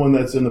and someone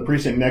that's in the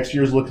precinct next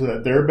year's looks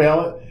at their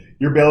ballot,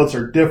 your ballots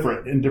are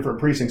different in different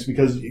precincts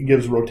because it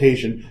gives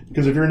rotation.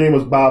 Because if your name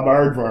was Bob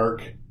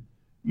Aardvark,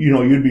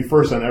 you'd be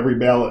first on every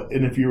ballot,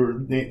 and if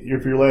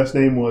your last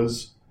name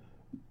was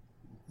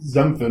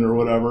Zemphin or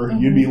whatever,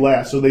 you'd be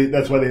last. So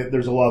that's why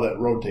there's a law that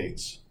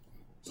rotates.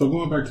 So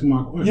going back to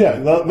my question. Yeah.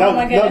 Now go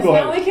ahead.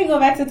 Now we can go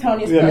back to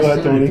Tony's question. Go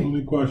ahead, Tony.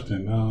 Tony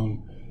question.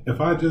 If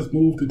I just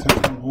moved to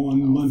town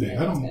on Monday, you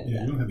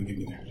don't have to get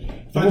me there.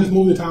 If I just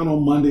moved to town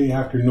on Monday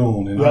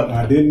afternoon and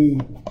I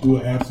didn't do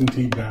an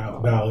absentee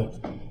ballot,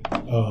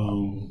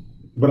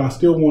 but I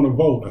still want to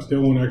vote. I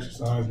still want to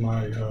exercise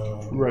my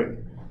right.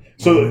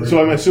 So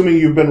I'm assuming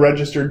you've been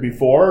registered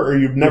before, or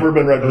you've never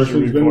been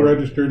registered before? Been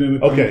registered in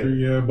the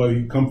country, but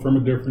you come from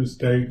a different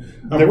state.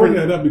 I bring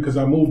that up because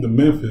I moved to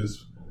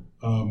Memphis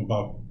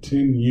about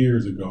 10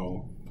 years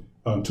ago.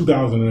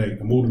 2008.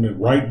 I moved in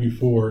right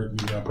before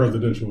the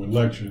presidential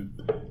election,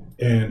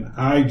 and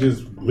I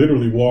just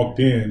literally walked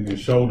in and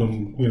showed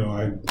them,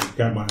 I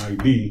got my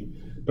ID,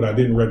 but I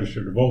didn't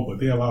register to vote. But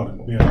they allowed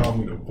me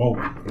to vote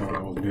while I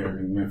was there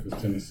in Memphis,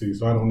 Tennessee.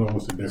 So I don't know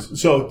what's the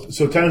difference. So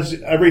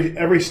Tennessee,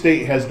 every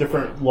state has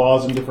different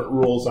laws and different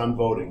rules on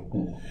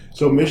voting.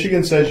 So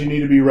Michigan says you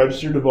need to be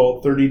registered to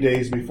vote 30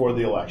 days before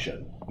the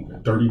election.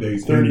 30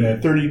 days.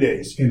 30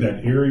 days. In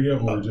that area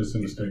or just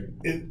in the state?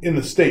 In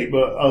the state,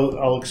 but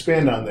I'll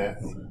expand on that.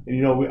 Okay.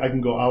 And I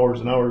can go hours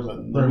and hours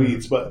on the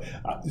weeds. But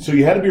so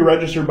you had to be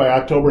registered by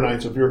October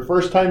 9th. So if you're a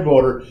first-time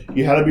voter,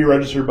 you had to be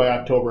registered by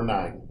October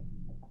 9th.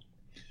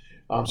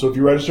 So if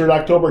you registered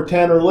October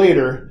 10 or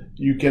later,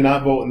 you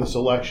cannot vote in this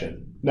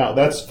election. Now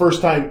that's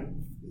first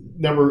time,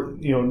 never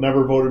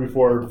voted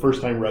before,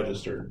 first time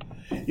registered.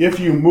 If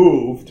you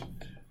moved,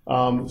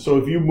 so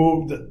if you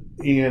moved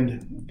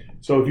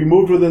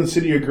within the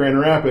city of Grand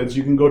Rapids,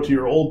 you can go to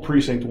your old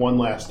precinct one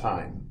last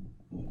time.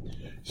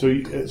 So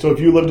if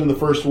you lived in the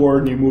first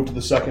ward and you moved to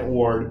the second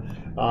ward,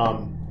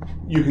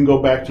 you can go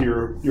back to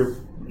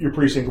your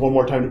precinct one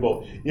more time to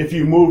vote. If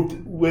you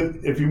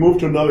moved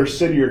to another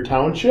city or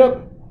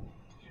township,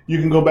 you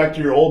can go back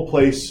to your old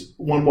place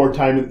one more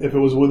time if it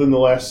was within the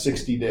last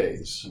 60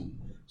 days.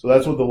 So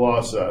that's what the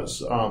law says.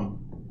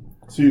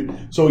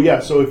 So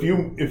if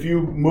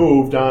you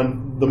moved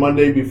on the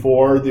Monday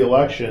before the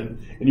election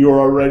and you were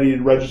already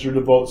registered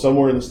to vote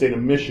somewhere in the state of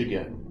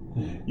Michigan,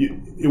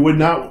 it would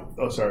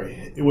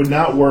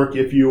not work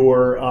if you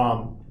were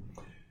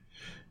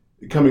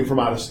coming from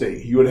out of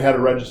state. You would have had to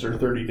register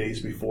 30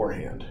 days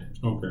beforehand.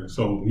 Okay,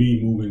 so me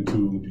moving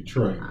to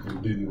Detroit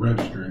and didn't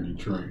register in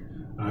Detroit,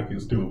 I can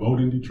still vote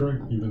in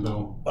Detroit, even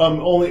though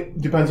only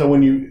depends on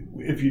when you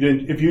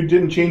if you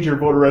didn't change your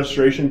voter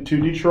registration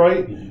to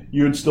Detroit,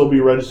 you would still be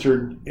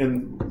registered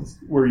in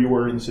where you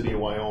were in the city of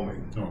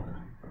Wyoming. Okay.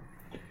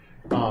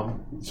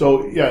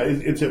 So yeah,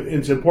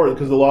 it's important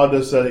because the law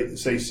does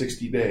say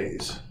 60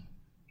 days.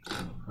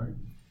 Right.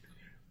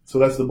 So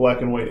that's the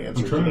black and white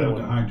answer. I'm trying to that not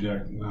to one.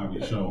 hijack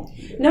Navi's show.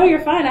 No, you're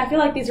fine. I feel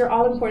like these are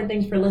all important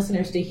things for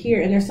listeners to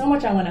hear, and there's so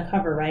much I want to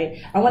cover,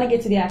 right? I want to get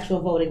to the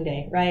actual voting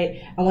day,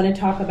 right? I want to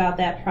talk about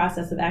that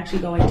process of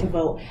actually going to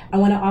vote. I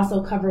want to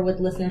also cover with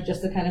listeners,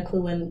 just to kind of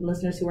clue in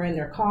listeners who are in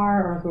their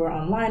car or who are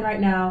online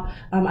right now.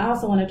 I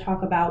also want to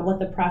talk about what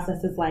the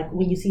process is like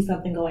when you see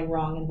something going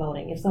wrong in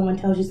voting. If someone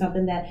tells you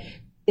something that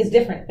is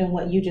different than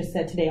what you just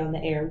said today on the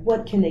air,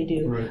 what can they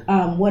do? Right.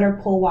 What are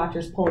poll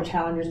watchers, poll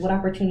challengers? What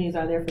opportunities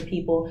are there for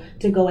people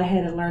to go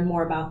ahead and learn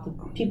more about the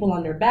people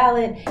on their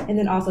ballot, and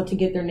then also to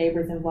get their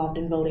neighbors involved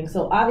in voting?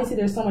 So obviously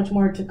there's so much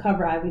more to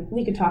cover.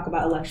 We could talk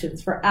about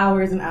elections for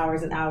hours and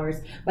hours and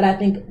hours, but I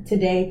think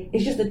today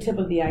is just the tip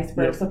of the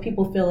iceberg. Yep. So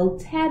people feel a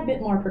tad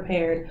bit more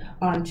prepared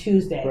on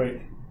Tuesday.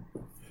 Right.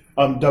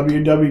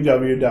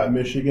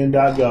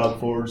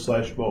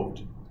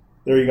 www.michigan.gov/vote.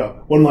 There you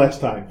go. One last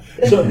time.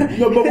 So,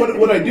 no, but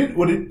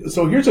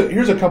so here's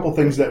a couple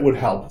things that would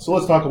help. So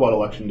let's talk about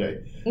election day.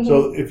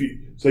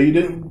 Mm-hmm. So you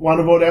didn't want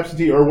to vote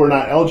absentee, or were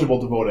not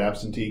eligible to vote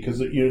absentee, because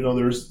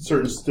there's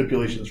certain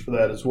stipulations for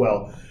that as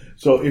well.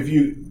 So if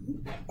you're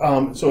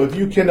going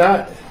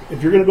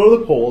to go to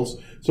the polls,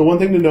 so one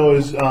thing to know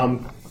is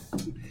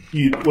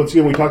once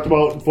again we talked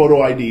about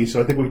photo ID. So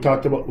I think we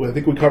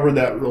covered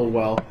that real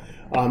well.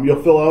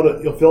 You'll fill out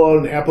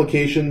an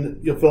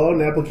application. You'll fill out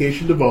an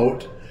application to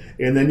vote.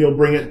 And then you'll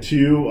bring it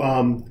to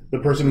the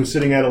person who's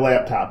sitting at a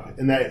laptop,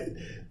 and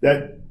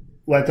that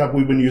laptop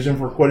we've been using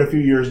for quite a few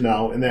years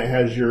now, and that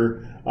has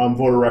your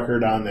voter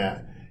record on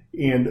that.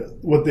 And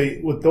what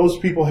those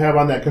people have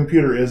on that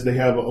computer is they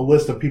have a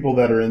list of people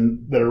that are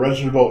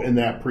registered to vote in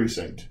that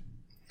precinct,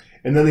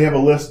 and then they have a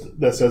list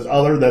that says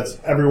other. That's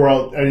everywhere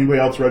else, anybody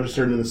else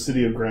registered in the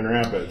city of Grand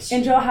Rapids.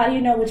 And Joel, how do you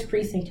know which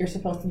precinct you're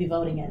supposed to be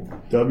voting in?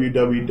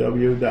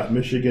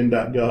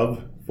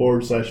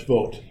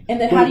 www.michigan.gov/vote. And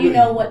then how do you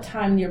know what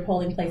time your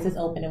polling place is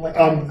open and what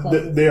time it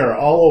closes? They are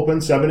all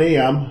open 7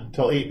 a.m.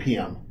 till 8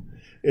 p.m.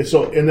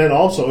 And then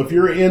also, if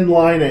you're in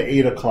line at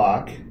 8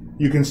 o'clock,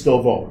 you can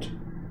still vote.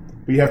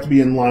 But you have to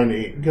be in line at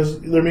 8, because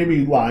there may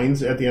be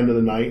lines at the end of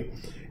the night.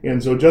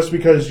 And so just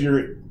because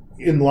you're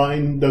in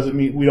line doesn't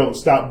mean we don't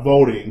stop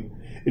voting.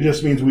 It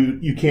just means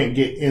you can't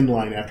get in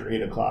line after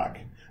 8 o'clock.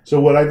 So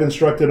what I've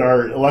instructed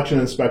our election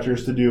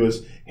inspectors to do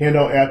is hand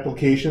out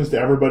applications to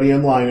everybody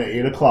in line at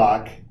 8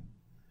 o'clock,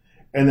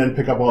 and then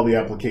pick up all the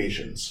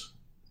applications.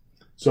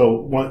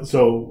 So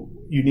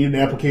you need an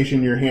application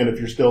in your hand if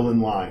you're still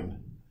in line.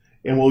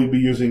 And we'll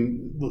be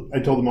I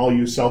told them I'll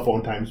use cell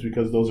phone times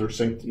because those are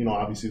synced,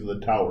 obviously to the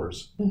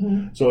towers.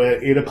 Mm-hmm. So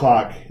at 8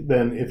 o'clock,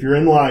 then if you're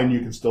in line, you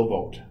can still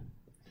vote.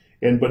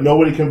 But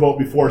nobody can vote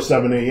before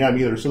 7 a.m.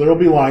 either. So there'll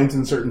be lines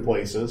in certain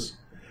places.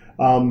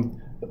 A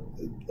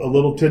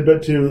little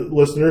tidbit to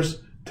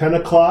listeners, 10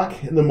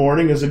 o'clock in the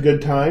morning is a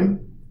good time,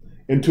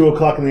 and 2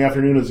 o'clock in the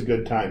afternoon is a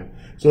good time.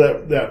 So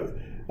that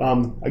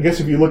I guess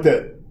if you looked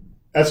at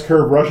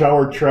S-curve rush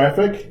hour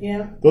traffic,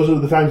 those are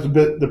the times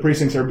the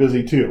precincts are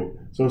busy too.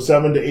 So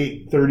 7 to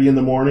 8:30 in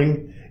the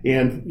morning,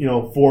 and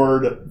 4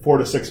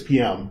 to 6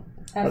 p.m.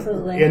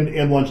 Absolutely.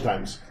 And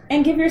lunchtimes.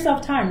 And give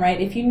yourself time,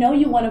 right? If you know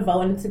you want to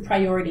vote and it's a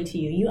priority to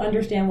you, you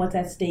understand what's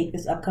at stake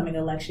this upcoming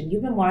election.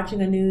 You've been watching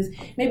the news.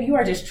 Maybe you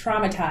are just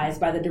traumatized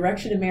by the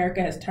direction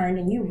America has turned,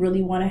 and you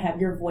really want to have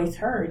your voice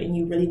heard, and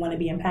you really want to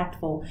be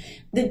impactful.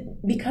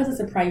 Because it's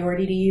a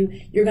priority to you,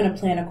 you're going to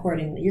plan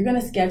accordingly. You're going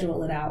to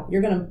schedule it out.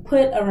 You're going to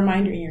put a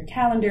reminder in your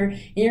calendar, and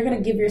you're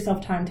going to give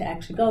yourself time to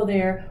actually go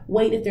there,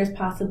 wait if there's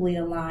possibly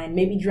a line,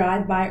 maybe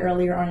drive by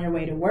earlier on your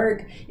way to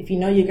work. If you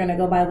know you're going to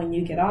go by when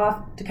you get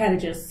off, to kind of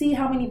just see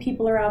how many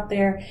people are out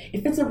there.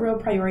 If it's a real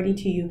priority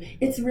to you,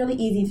 it's really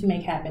easy to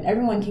make happen.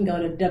 Everyone can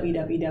go to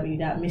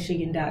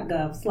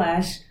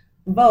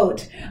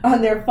www.michigan.gov/vote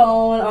on their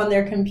phone, on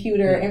their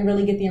computer, and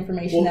really get the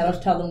information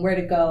that'll tell them where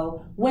to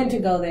go, when to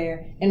go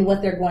there, and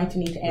what they're going to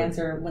need to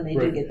answer when they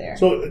do get there.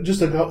 So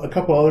just a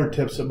couple other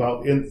tips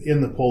about in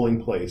the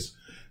polling place.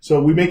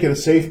 So we make it a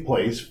safe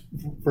place,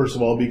 first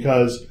of all,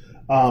 because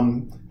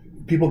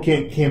people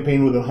can't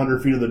campaign within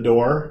 100 feet of the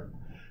door.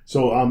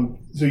 So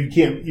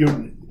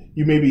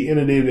you may be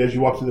inundated as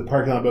you walk through the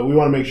parking lot, but we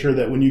want to make sure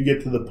that when you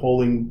get to the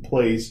polling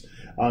place,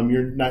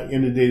 you're not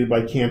inundated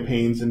by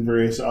campaigns and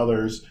various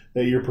others,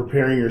 that you're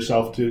preparing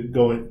yourself to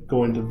go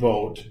in to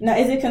vote. Now,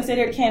 is it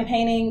considered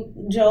campaigning,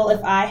 Joel,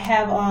 if I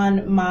have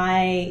on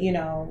my,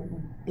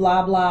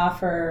 blah blah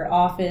for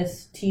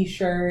office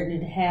T-shirt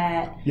and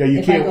hat? Yeah,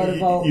 you can't. I go to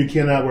vote? You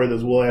cannot wear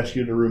those. We'll ask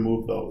you to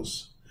remove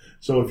those.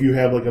 So if you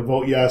have like a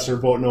vote yes or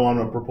vote no on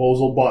a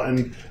proposal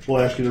button, we'll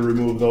ask you to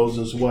remove those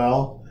as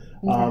well.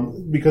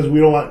 Because we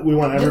want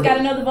everybody. Just got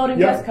to know the voting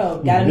dress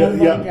code. Got to know the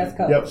voting dress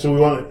code. Yep. So we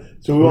want.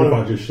 What if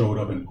I just showed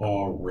up in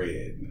all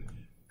red?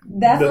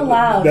 That's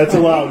allowed. That's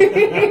allowed.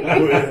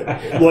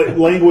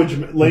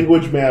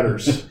 Language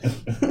matters.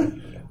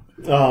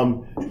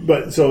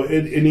 But so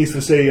it needs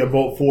to say a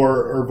vote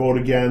for or vote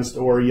against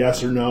or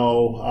yes or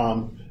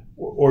no,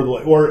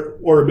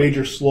 or a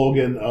major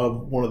slogan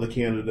of one of the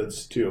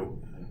candidates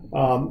too.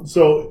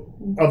 So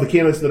of the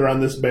candidates that are on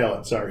this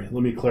ballot, sorry,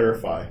 let me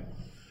clarify.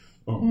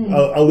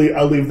 I'll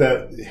leave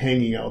that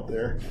hanging out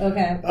there.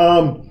 Okay.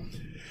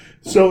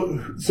 So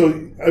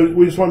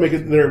we just want to make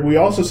it there. We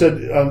also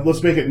said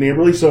let's make it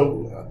neighborly.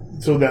 So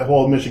that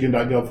whole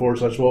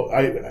Michigan.gov/. Well,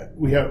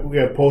 we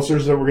have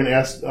posters that we're going to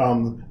ask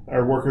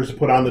our workers to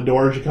put on the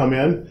door as you come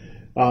in.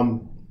 I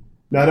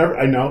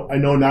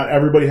know not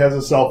everybody has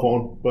a cell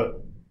phone,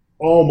 but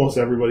almost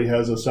everybody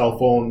has a cell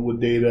phone with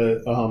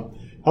data.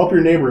 Help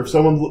your neighbor. If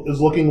someone is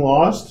looking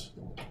lost,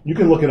 you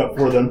can look it up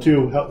for them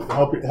too.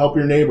 Help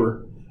your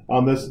neighbor. I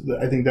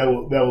think that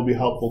will be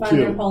helpful too.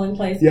 Find their polling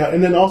place. Yeah,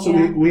 and then also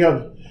we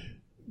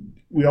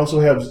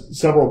have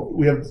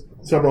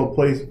several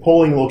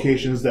polling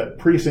locations that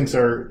precincts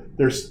are.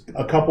 There's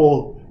a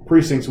couple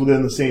precincts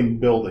within the same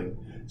building.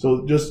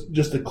 So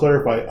just to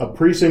clarify, a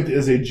precinct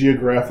is a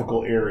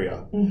geographical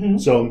area. Mm-hmm.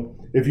 So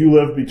if you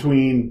live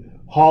between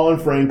Hall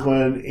and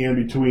Franklin and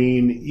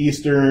between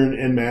Eastern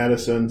and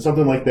Madison,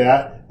 something like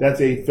that, that's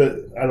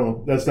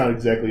that's not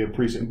exactly a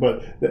precinct,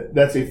 but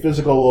that's a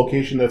physical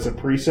location that's a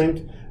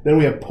precinct. Then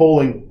we have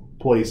polling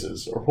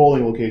places or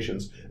polling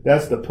locations.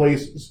 That's the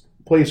place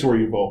where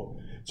you vote.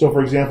 So,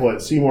 for example,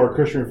 at Seymour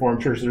Christian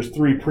Reformed Church, there's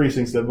 3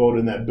 precincts that vote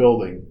in that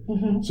building.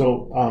 Mm-hmm.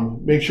 So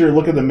make sure you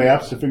look at the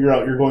maps to figure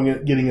out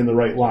you're getting in the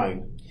right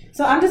line.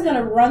 So I'm just going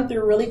to run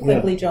through really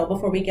quickly, Joe,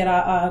 before we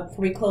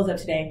close up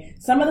today,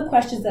 some of the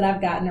questions that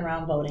I've gotten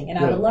around voting, and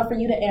I would love for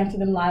you to answer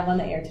them live on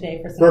the air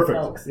today for some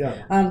folks.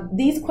 Yeah.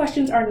 These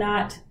questions are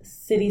not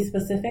city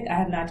specific. I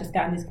have not just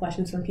gotten these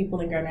questions from people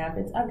in Grand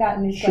Rapids. I've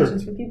gotten these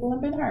questions from people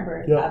in Ben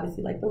Harbor,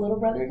 obviously like the little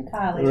brother in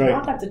college, and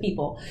all types of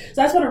people.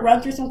 So I just want to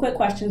run through some quick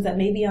questions that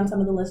may be on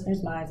some of the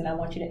listeners' minds, and I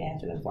want you to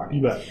answer them for me.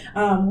 You bet.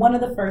 One of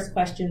the first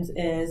questions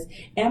is,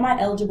 am I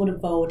eligible to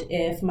vote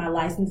if my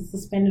license is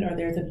suspended or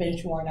there's a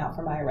bench warrant out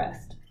for my arrest?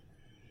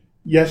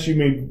 Yes, you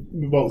may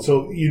vote.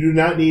 So you do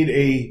not need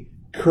a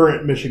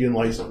current Michigan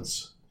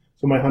license.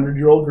 So my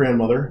 100-year-old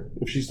grandmother,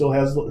 if she still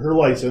has her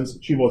license,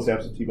 she votes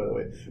absentee, by the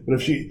way.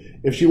 But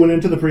if she went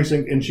into the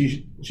precinct and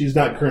she's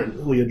not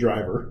currently a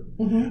driver,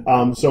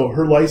 so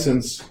her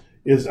license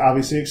is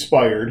obviously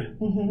expired,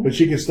 but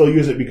she can still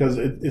use it because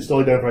it still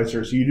identifies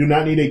her. So you do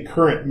not need a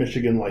current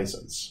Michigan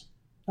license.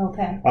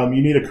 Okay.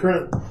 You need a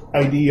current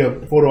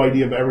photo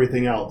ID of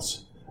everything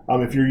else.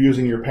 If you're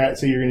using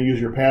say you're going to use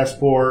your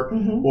passport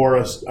or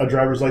a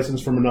driver's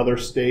license from another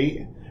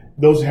state,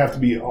 those have to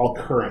be all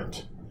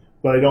current.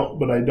 But I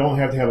don't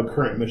have to have a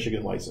current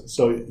Michigan license.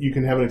 So you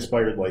can have an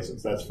expired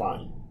license. That's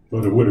fine.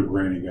 But what if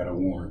Granny got a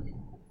warrant?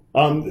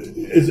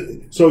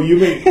 So you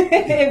may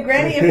if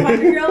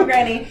 100-year-old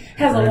Granny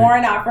has a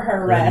warrant out for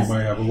her arrest,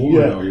 Granny might have a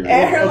warrant out here.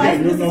 And her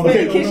license is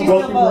suspended, can she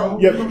still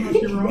vote?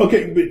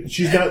 Okay, but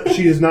she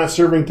is not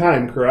serving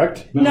time,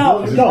 correct?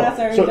 No, she's not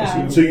serving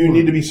time. So you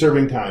need to be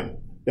serving time.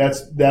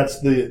 That's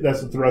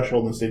the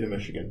threshold in the state of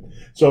Michigan.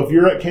 So if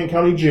you're at Kent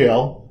County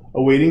Jail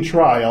awaiting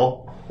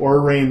trial or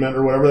arraignment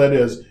or whatever that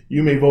is,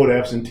 you may vote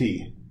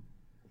absentee.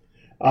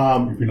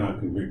 If you're not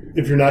convicted.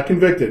 If you're not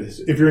convicted.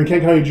 If you're in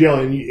Kent County Jail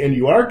and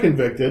you are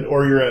convicted,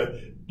 or you're at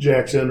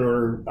Jackson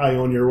or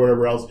Ionia or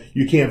whatever else,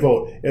 you can't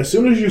vote. As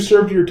soon as you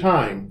served your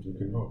time,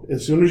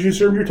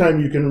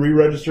 you can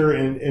re-register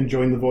and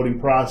join the voting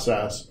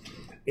process.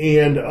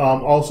 And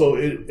also,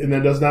 and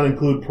that does not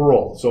include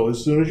parole. So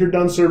as soon as you're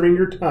done serving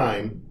your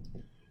time,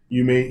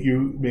 you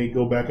may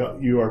go back up.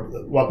 You are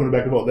welcome to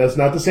back and vote. That's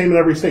not the same in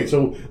every state.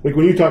 So, like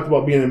when you talked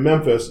about being in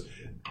Memphis,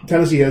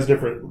 Tennessee has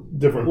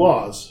different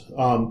laws.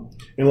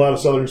 And a lot of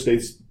southern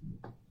states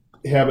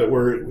have it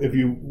where if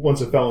you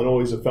once a felon,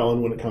 always a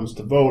felon when it comes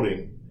to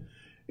voting.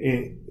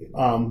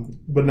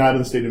 But not in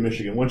the state of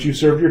Michigan. Once you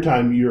serve your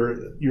time,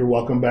 you're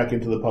welcome back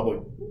into the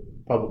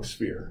public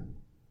sphere.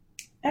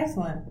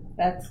 Excellent.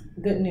 That's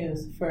good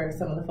news for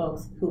some of the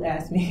folks who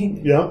asked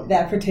me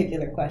that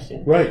particular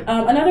question. Right.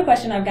 Another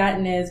question I've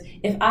gotten is,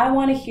 if I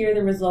want to hear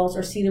the results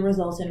or see the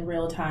results in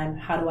real time,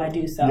 how do I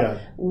do so? Yeah.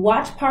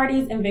 Watch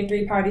parties and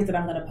victory parties that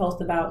I'm going to post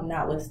about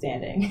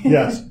notwithstanding.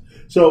 Yes.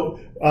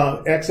 So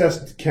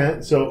Access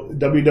Kent, so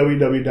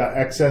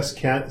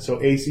www.accesskent,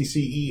 so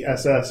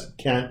ACCESS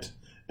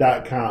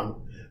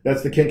Kent.com.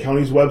 That's the Kent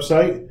County's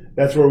website.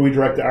 That's where we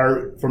direct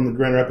from the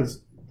Grand Rapids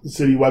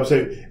City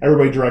website.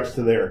 Everybody directs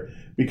to there.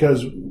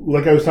 Because,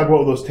 like I was talking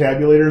about with those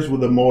tabulators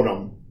with the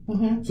modem,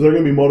 so they're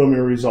going to be modem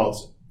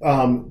results.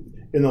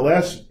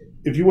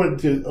 If you went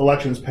to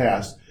elections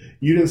past,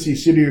 you didn't see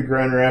City of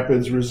Grand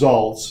Rapids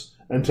results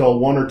until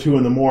 1 or 2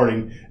 in the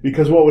morning.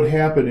 Because what would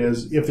happen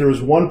is, if there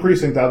was one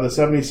precinct out of the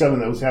 77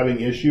 that was having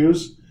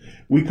issues,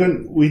 we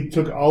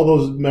took all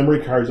those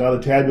memory cards out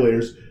of the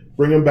tabulators,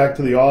 bring them back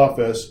to the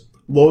office,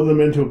 load them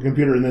into a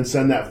computer, and then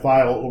send that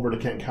file over to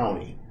Kent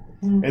County.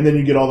 And then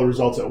you get all the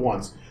results at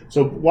once.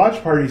 So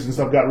watch parties and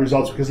stuff got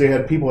results because they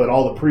had people at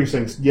all the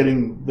precincts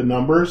getting the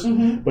numbers.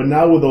 But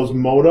now with those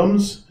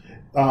modems,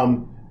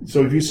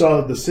 So if you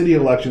saw the city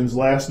elections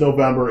last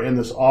November and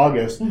this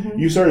August,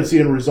 you started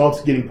seeing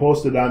results getting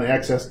posted on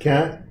Access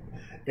Kent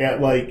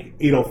at like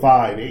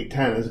 8:05,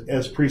 8:10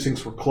 as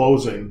precincts were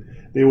closing.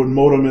 They would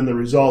modem in the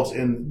results,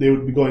 and they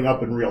would be going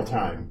up in real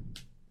time.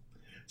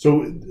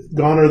 So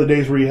gone are the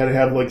days where you had to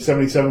have like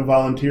 77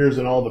 volunteers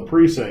in all the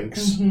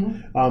precincts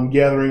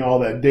gathering all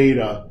that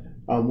data.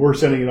 We're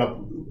sending it up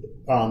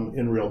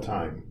in real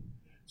time.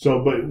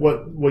 So, but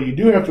what you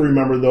do have to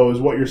remember, though, is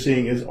what you're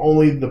seeing is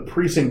only the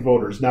precinct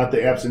voters, not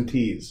the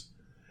absentees.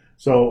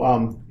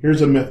 So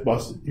here's a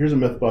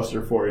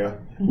mythbuster for you.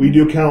 We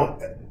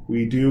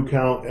do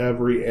count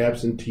every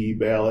absentee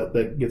ballot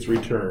that gets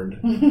returned.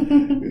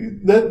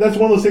 That's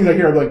one of those things I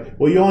hear. I'm like,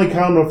 well, you only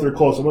count them if they're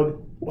close. I'm like,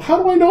 well,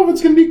 how do I know if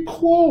it's going to be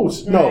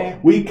close? Right. No,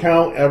 we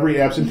count every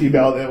absentee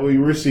ballot that we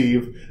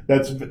receive.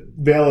 That's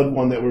valid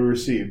one that we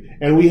receive,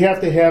 and we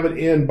have to have it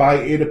in by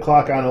 8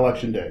 o'clock on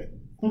election day.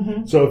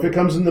 So if it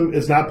comes in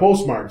it's not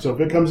postmarked. So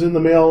if it comes in the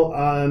mail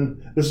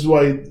this is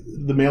why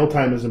the mail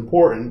time is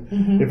important.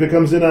 If it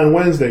comes in on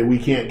Wednesday, we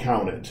can't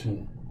count it.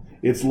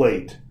 It's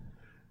late.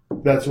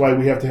 That's why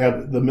we have to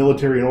have the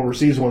military and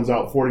overseas ones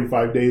out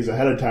 45 days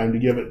ahead of time to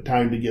give it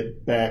time to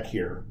get back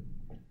here.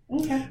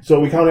 Okay. So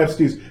we count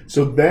absentees.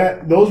 So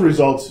those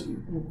results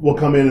will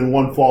come in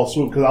one fall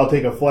swoop because I'll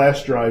take a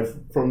flash drive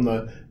from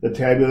the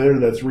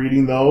tabulator that's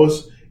reading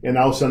those, and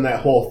I'll send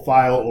that whole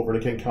file over to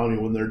Kent County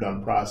when they're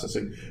done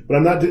processing. But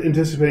I'm not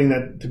anticipating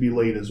that to be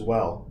late as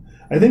well.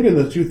 I think in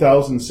the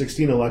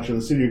 2016 election,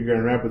 the city of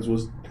Grand Rapids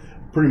was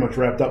pretty much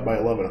wrapped up by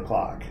 11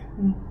 o'clock.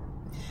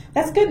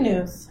 That's good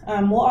news.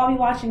 We'll all be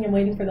watching and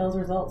waiting for those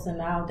results,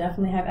 and I'll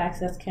definitely have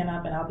Access Kent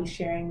up, and I'll be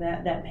sharing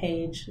that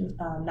page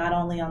not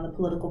only on the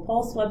Political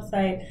Pulse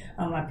website,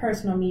 on my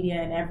personal media,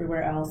 and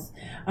everywhere else.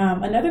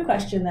 Another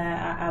question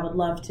that I would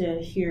love to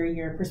hear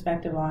your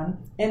perspective on,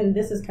 and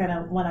this is kind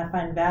of one I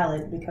find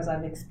valid because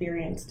I've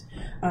experienced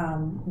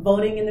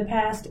voting in the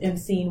past and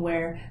seen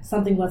where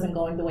something wasn't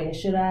going the way it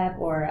should have,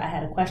 or I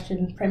had a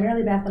question,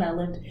 primarily back when I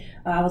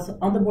was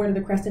on the board of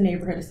the Creston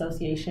Neighborhood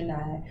Association.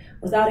 I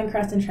was out in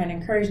Creston trying to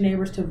encourage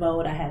neighbors to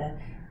vote. I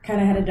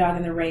had a dog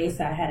in the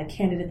race. I had a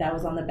candidate that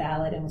was on the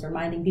ballot and was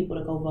reminding people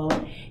to go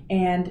vote,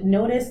 and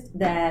noticed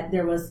that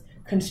there was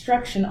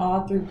construction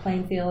all through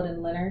Plainfield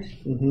and Leonard.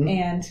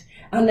 And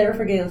I'll never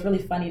forget, it was really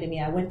funny to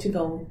me. I went to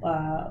go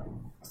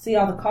see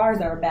all the cars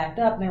that were backed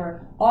up, and they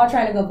were all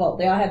trying to go vote.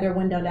 They all had their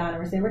window down and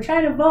were saying, we're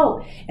trying to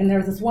vote. And there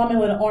was this woman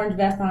with an orange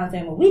vest on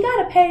saying, well, we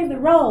got to pave the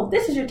road.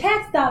 This is your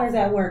tax dollars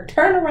at work.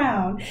 Turn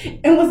around.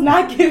 And was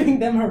not giving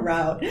them a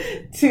route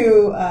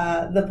to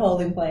the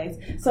polling place.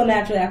 So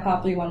naturally, I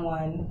called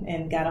 311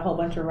 and got a whole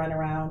bunch of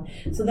runaround.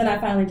 So then I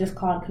finally just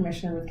called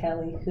Commissioner Ruth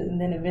Kelly,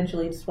 and then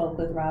eventually spoke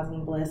with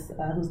Rosalind Bliss,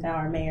 who's now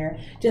our mayor,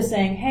 just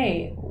saying,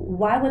 hey,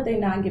 why would they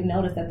not give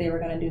notice that they were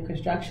going to do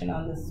construction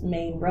on this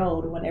main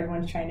road when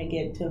everyone's trying to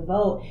get to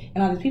vote,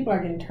 and all these people are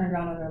getting turned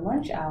around on their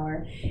lunch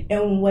hour?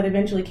 And what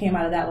eventually came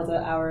out of that was an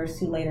hour or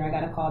two later, I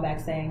got a call back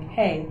saying,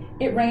 hey,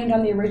 it rained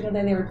on the original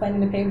day they were planning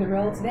to pave the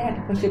road, so they had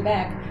to push it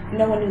back.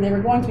 No one knew they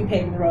were going to be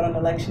paving the road on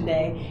election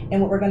day, and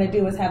what we're going to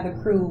do is have the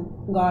crew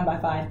gone by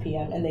 5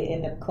 p.m. and they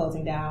end up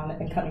closing down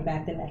and coming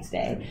back the next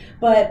day.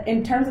 But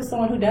in terms of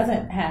someone who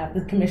doesn't have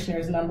the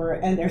commissioner's number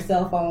and their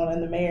cell phone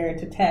and the mayor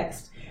to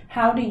text,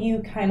 how do you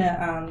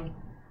troubleshoot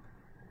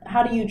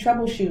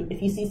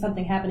if you see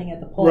something happening at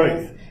the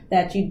polls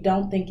that you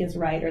don't think is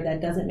right, or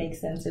that doesn't make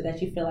sense, or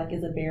that you feel like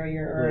is a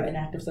barrier or an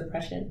act of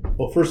suppression?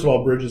 Well, first of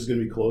all, Bridge is going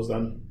to be closed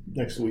on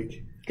next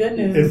week. Good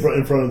news.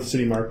 In front of the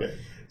city market.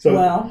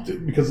 So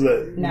because of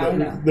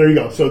that, there you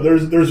go. So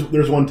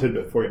there's one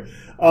tidbit for you.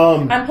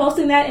 I'm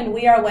posting that in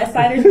We Are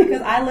Westsiders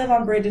because I live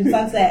on Bridge and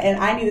Sunset, and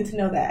I needed to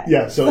know that.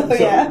 Yeah, so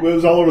it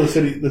was all over the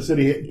city. The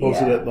city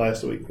posted it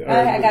last week.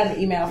 I got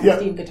an email from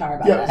Steve Guitar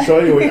about that. So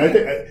anyway, I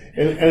think,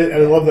 and I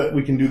love that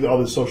we can do all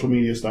this social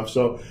media stuff.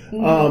 So,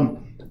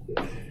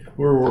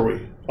 where were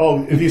we?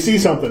 Oh, if you see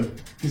something,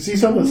 say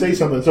something.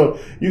 So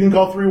you can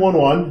call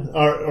 311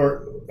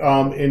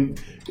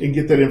 and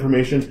get that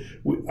information.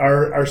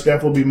 Our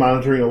staff will be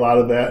monitoring a lot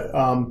of that.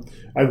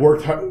 I've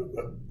worked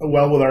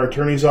well with our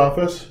attorney's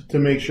office to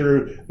make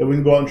sure that we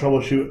can go out and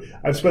troubleshoot.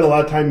 I've spent a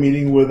lot of time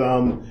meeting with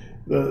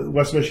the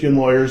West Michigan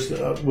lawyers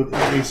with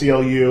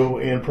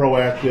ACLU and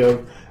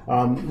Proactive.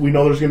 We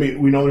know there's going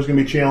to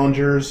be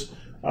challengers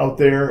out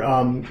there.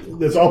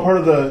 It's all part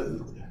of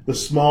the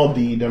small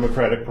D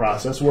democratic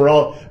process. We're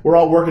all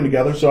working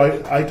together. So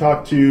I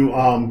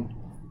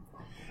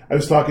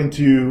was talking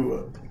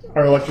to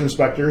our election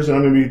inspectors, and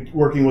I'm going to be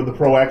working with the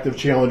Proactive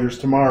challengers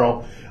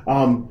tomorrow.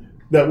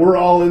 That we're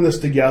all in this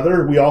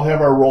together. We all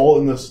have our role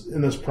in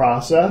this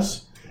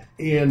process,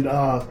 and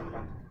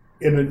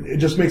it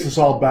just makes us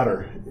all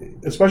better.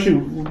 Especially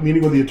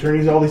meeting with the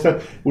attorneys, all these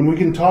stuff. When we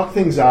can talk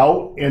things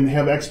out and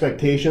have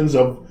expectations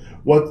of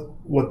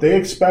what they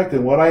expect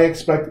and what I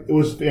expect, it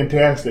was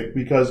fantastic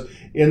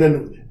and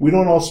then we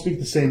don't all speak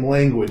the same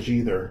language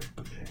either,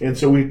 and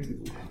so we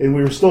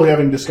were still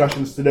having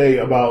discussions today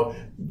about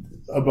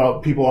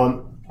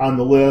people on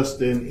the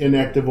list and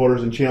inactive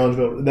voters and challenge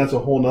voters. That's a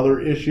whole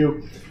nother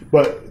issue.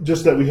 But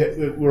just that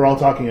we're all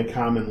talking a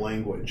common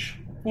language.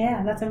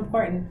 Yeah, that's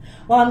important.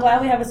 Well, I'm glad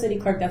we have a city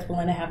clerk that's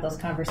willing to have those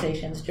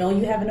conversations. Joel,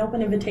 you have an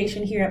open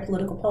invitation here at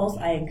Political Pulse.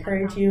 I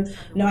encourage you,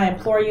 I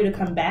implore you to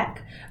come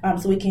back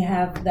so we can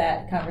have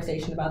that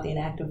conversation about the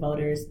inactive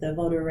voters, the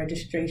voter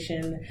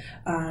registration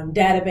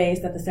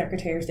database that the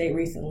Secretary of State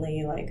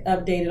recently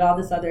updated, all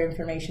this other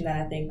information that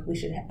I think we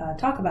should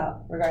talk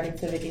about regarding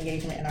civic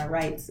engagement and our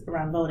rights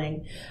around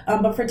voting.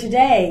 But for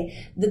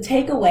today, the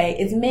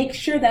takeaway is make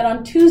sure that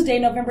on Tuesday,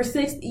 November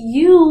 6th,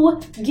 you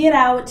get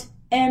out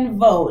and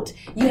vote.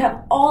 You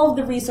have all of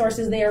the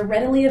resources. They are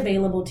readily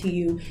available to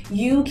you.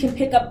 You can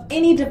pick up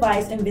any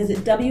device and visit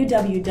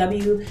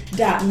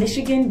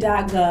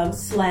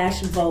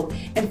www.michigan.gov/vote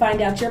and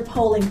find out your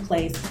polling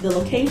place, the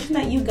location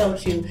that you go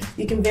to.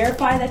 You can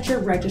verify that you're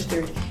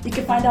registered. You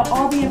can find out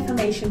all the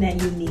information that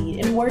you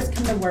need. And worst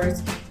come to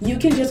worst, you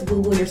can just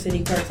Google your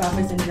city clerk's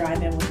office and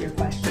drive in with your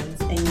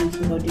questions, and you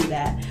can go do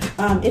that.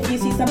 If you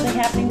see something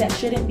happening that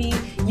shouldn't be,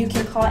 you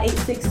can call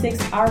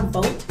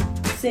 866-OUR-VOTE,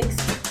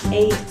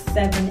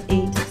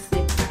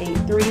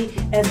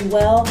 6878683. As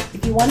well,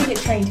 if you want to get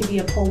trained to be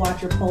a poll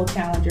watcher, poll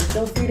challenger,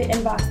 feel free to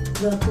inbox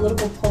the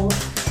Political Pulse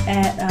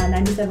at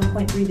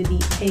 97.3 The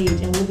Beat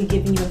page, and we'll be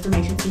giving you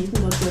information so you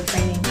can go to a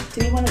training to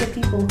be one of the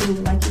people who,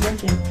 like you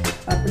mentioned,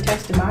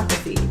 protects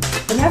democracy.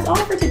 And that's all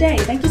for today.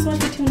 Thank you so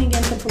much for tuning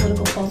in to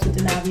Political Pulse with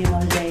Denavia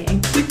Monge,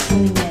 and keep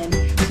tuning in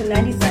to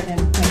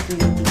 97.3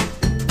 The Beat.